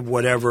he'll have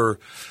whatever,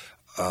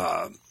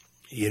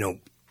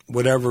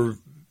 whatever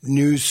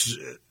news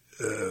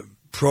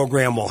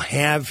program will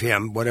have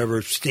him,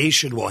 whatever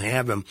station will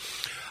have him.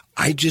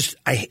 I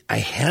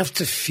have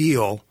to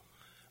feel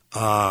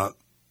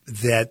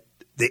that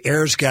the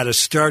air's got to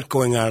start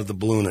going out of the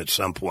balloon at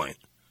some point.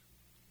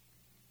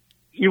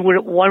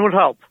 One would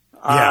hope,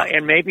 Yeah.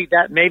 and maybe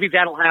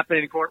that'll happen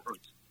in courtrooms.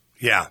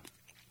 Yeah,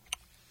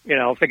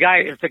 If the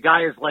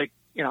guy is like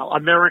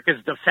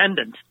America's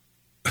defendant,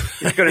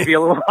 it's going to be a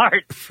little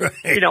hard,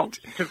 right.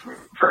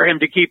 for him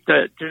to keep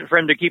a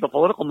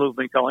political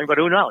movement going. But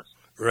who knows?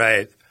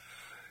 Right.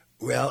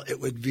 Well, it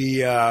would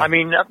be.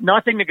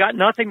 Nothing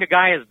the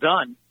guy has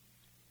done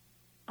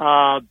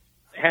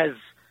has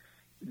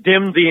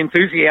dimmed the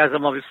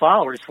enthusiasm of his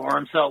followers for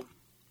him. So,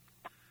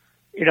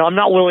 I'm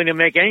not willing to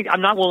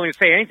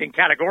say anything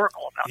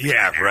categorical about that.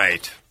 Yeah,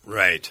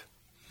 right.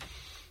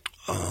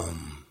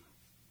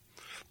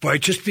 Boy,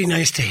 it'd just be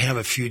nice to have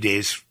a few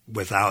days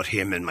without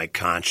him in my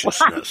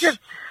consciousness.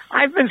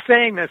 I've been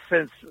saying this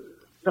since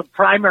the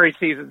primary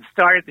season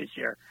started this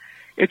year.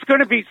 It's going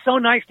to be so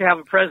nice to have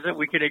a president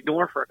we can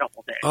ignore for a couple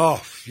of days.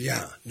 Oh,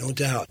 yeah, no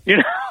doubt.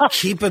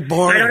 Keep it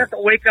boring. I don't have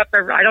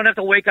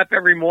to wake up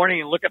every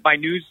morning and look at my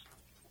news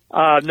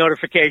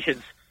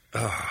notifications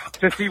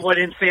to see what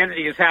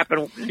insanity has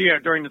happened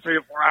during the 3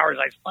 or 4 hours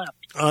I slept.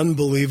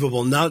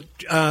 Unbelievable. Now,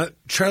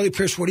 Charlie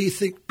Pierce, what do you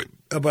think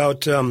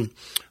about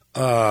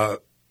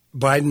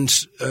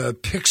Biden's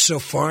picks so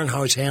far and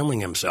how he's handling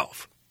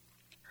himself?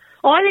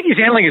 Oh, I think he's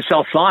handling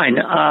himself fine,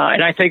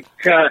 and I think Vice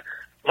President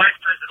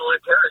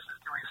Liz Harris is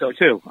doing so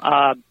too.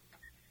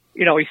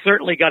 He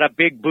certainly got a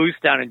big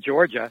boost down in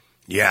Georgia.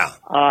 Yeah.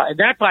 And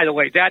that, by the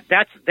way,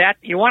 that's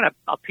you want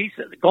a piece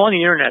of, go on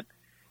the internet,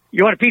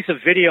 you want a piece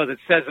of video that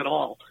says it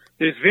all.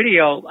 There's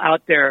video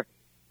out there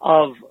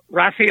of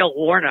Raphael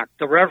Warnock,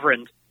 the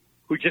Reverend,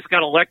 who just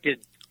got elected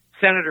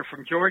senator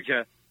from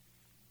Georgia,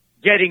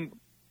 getting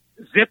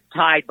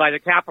zip-tied by the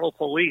Capitol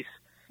Police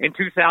in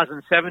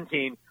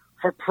 2017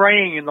 for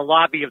praying in the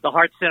lobby of the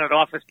Hart Senate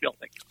office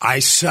building. I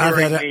saw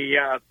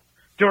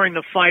during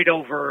the fight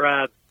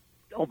over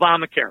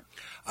Obamacare.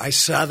 I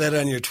saw that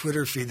on your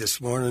Twitter feed this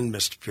morning,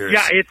 Mr. Pierce.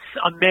 Yeah, it's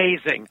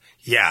amazing.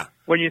 Yeah.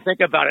 When you think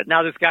about it.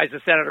 Now this guy's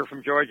a senator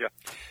from Georgia.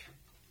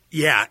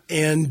 Yeah,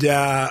 and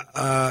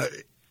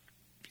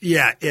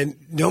and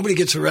nobody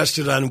gets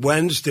arrested on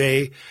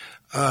Wednesday.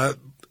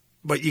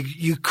 But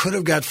you could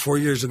have got 4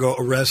 years ago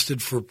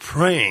arrested for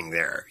praying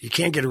there. You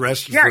can't get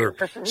arrested for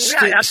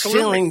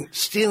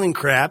stealing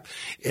crap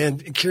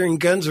and carrying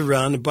guns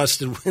around and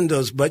busted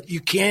windows, but you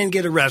can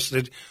get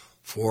arrested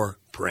for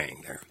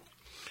praying there.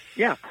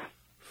 Yeah.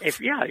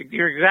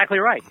 You're exactly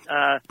right.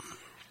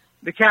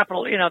 The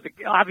Capitol,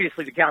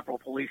 obviously the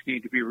Capitol Police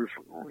need to be,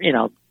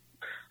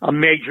 a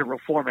major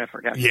reform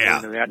effort.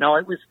 Yeah. That.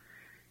 No,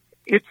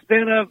 it's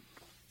been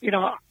it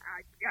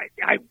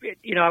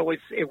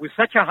was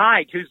such a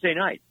high Tuesday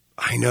night.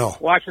 I know.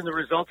 Watching the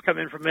results come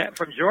in from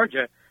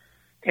Georgia,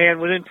 and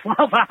within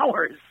 12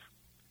 hours,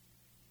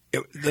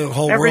 the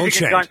whole world everything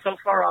changed. has gone so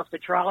far off the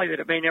trolley that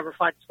it may never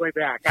find its way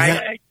back.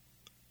 Yeah.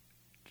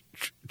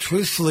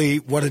 Truthfully,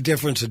 what a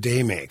difference a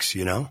day makes,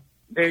 There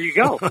you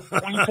go.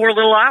 24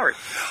 little hours.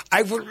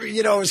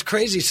 It was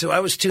crazy. So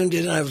I was tuned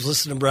in and I was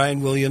listening to Brian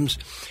Williams.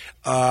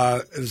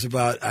 It was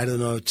about,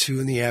 2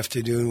 in the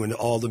afternoon when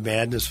all the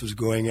madness was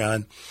going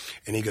on.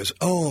 And he goes,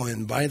 oh,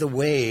 and by the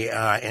way,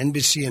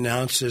 NBC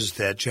announces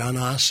that John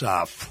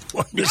Ossoff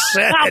won the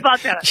Senate. How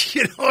about that?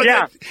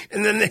 Yeah.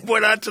 And then they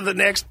went on to the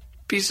next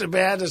piece of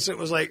madness. It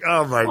was like,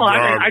 oh, my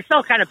God. I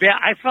felt kind of bad.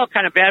 I felt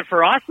kind of bad for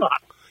Ossoff.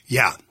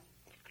 Yeah.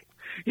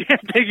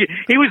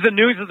 He was the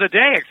news of the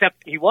day,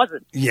 except he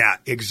wasn't. Yeah,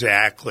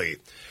 exactly.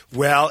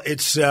 Well,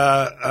 it's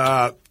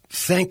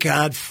thank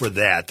God for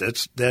that.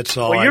 That's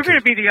all. Well, you're going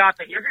to be the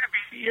you're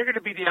going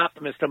to be the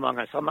optimist among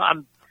us.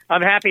 I'm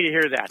happy to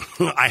hear that.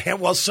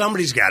 Well,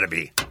 somebody's got to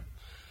be.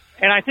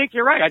 And I think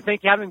you're right. I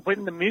think having been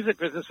in the music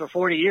business for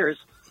 40 years,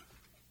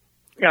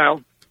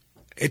 you'd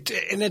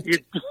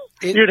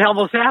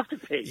almost have to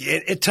be.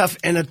 It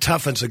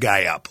toughens a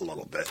guy up a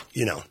little bit,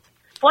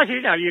 Plus,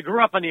 you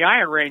grew up on the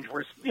Iron Range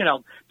where,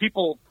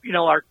 people,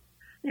 are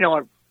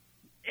 80%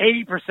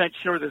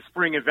 sure the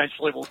spring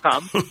eventually will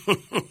come.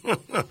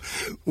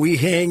 We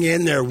hang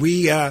in there.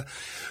 We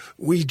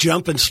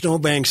jump in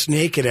snowbanks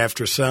naked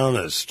after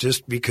saunas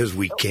just because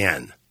we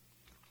can.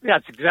 Yeah,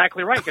 that's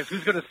exactly right, because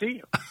who's going to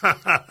see you?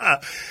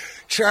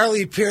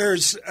 Charlie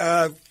Pierce,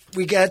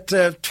 we got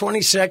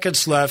 20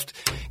 seconds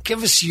left.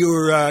 Give us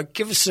a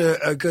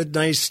good,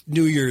 nice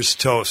New Year's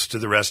toast to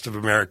the rest of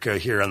America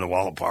here on the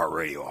Wall of Power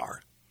Radio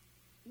Hour.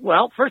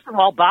 Well, first of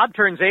all, Bob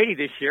turns 80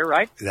 this year,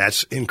 right?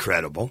 That's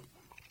incredible.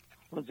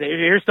 Well,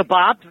 here's to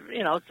Bob,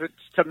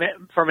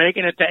 for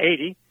making it to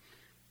 80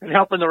 and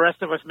helping the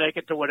rest of us make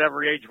it to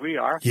whatever age we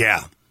are.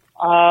 Yeah.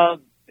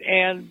 I'm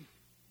going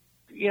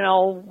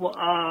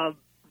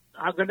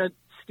to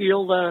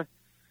steal the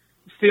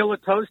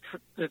toast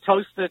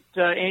that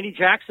Andy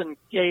Jackson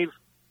gave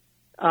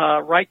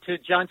right to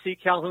John C.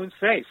 Calhoun's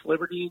face: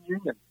 liberty and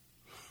union,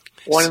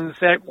 one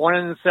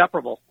and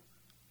inseparable.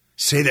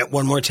 Say that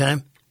one more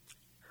time.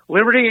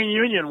 Liberty and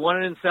union, one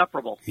and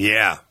inseparable.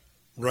 Yeah,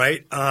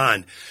 right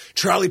on.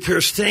 Charlie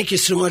Pierce, thank you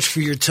so much for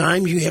your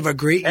time. You have a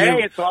great year.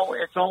 Hey, it's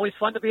always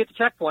fun to be at the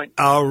checkpoint.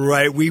 All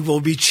right, we will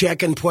be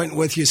checking point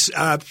with you.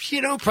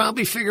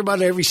 Probably figure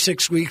about every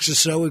 6 weeks or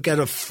so. We've got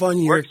a fun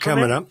year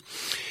coming up.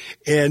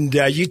 And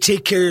you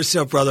take care of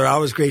yourself, brother.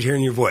 Always great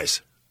hearing your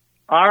voice.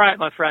 All right,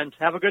 my friend.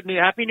 Have a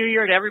Happy New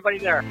Year to everybody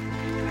there.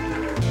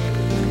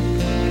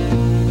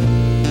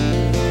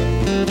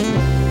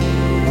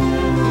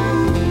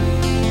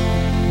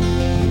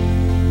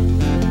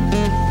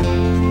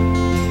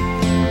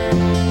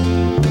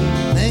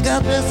 May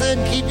God bless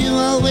and keep you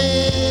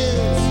always.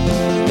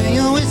 May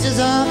your wishes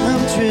all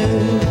come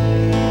true.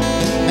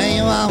 May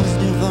you always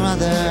do for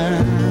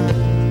others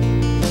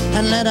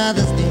and let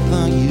others do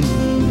for you.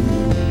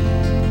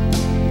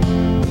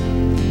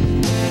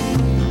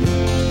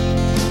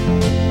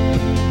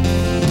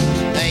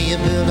 You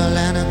build a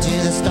ladder to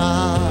the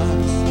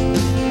stars,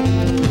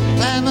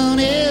 climb on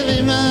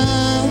every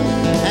rung,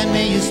 and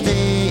may you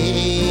stay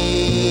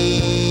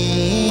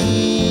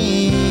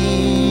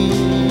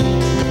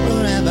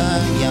forever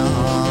young.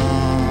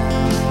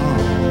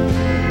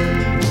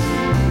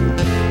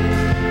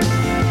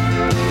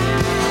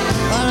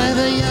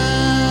 Forever young.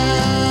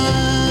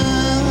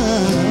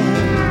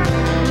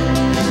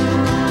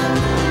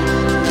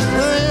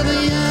 Forever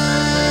young.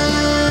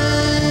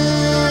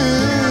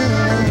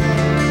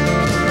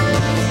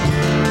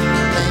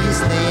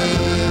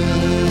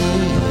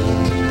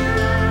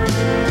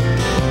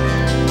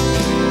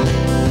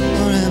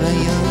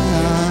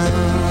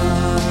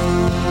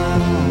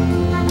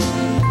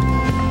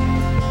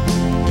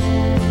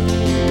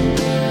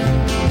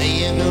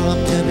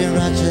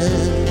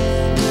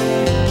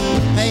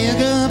 May you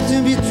grow up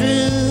to be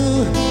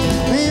true.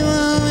 May you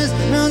always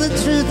know the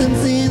truth and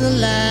see the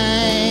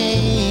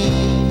light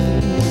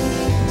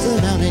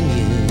surrounding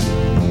you.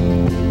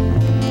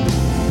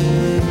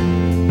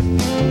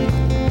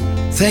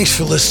 Thanks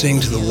for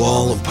listening to the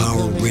Wall of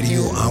Power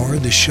Radio Hour.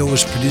 The show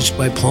is produced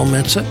by Paul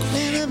Metza,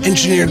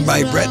 engineered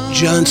by Brett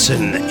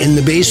Johnson in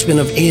the basement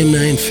of AM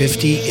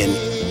 950 in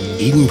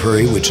Eden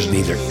Prairie, which is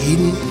neither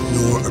Eden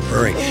nor a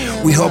prairie.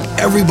 We hope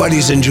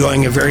everybody's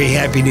enjoying a very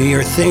happy New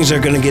Year. Things are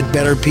going to get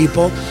better,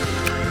 people.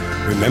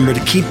 Remember to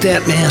keep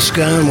that mask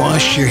on,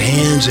 wash your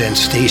hands, and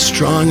stay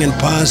strong and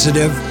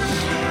positive.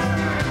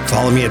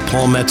 Follow me at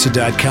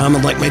paulmetza.com.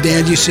 And like my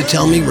dad used to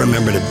tell me,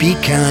 remember to be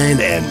kind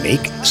and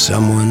make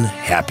someone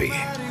happy.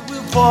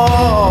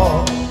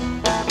 Fall.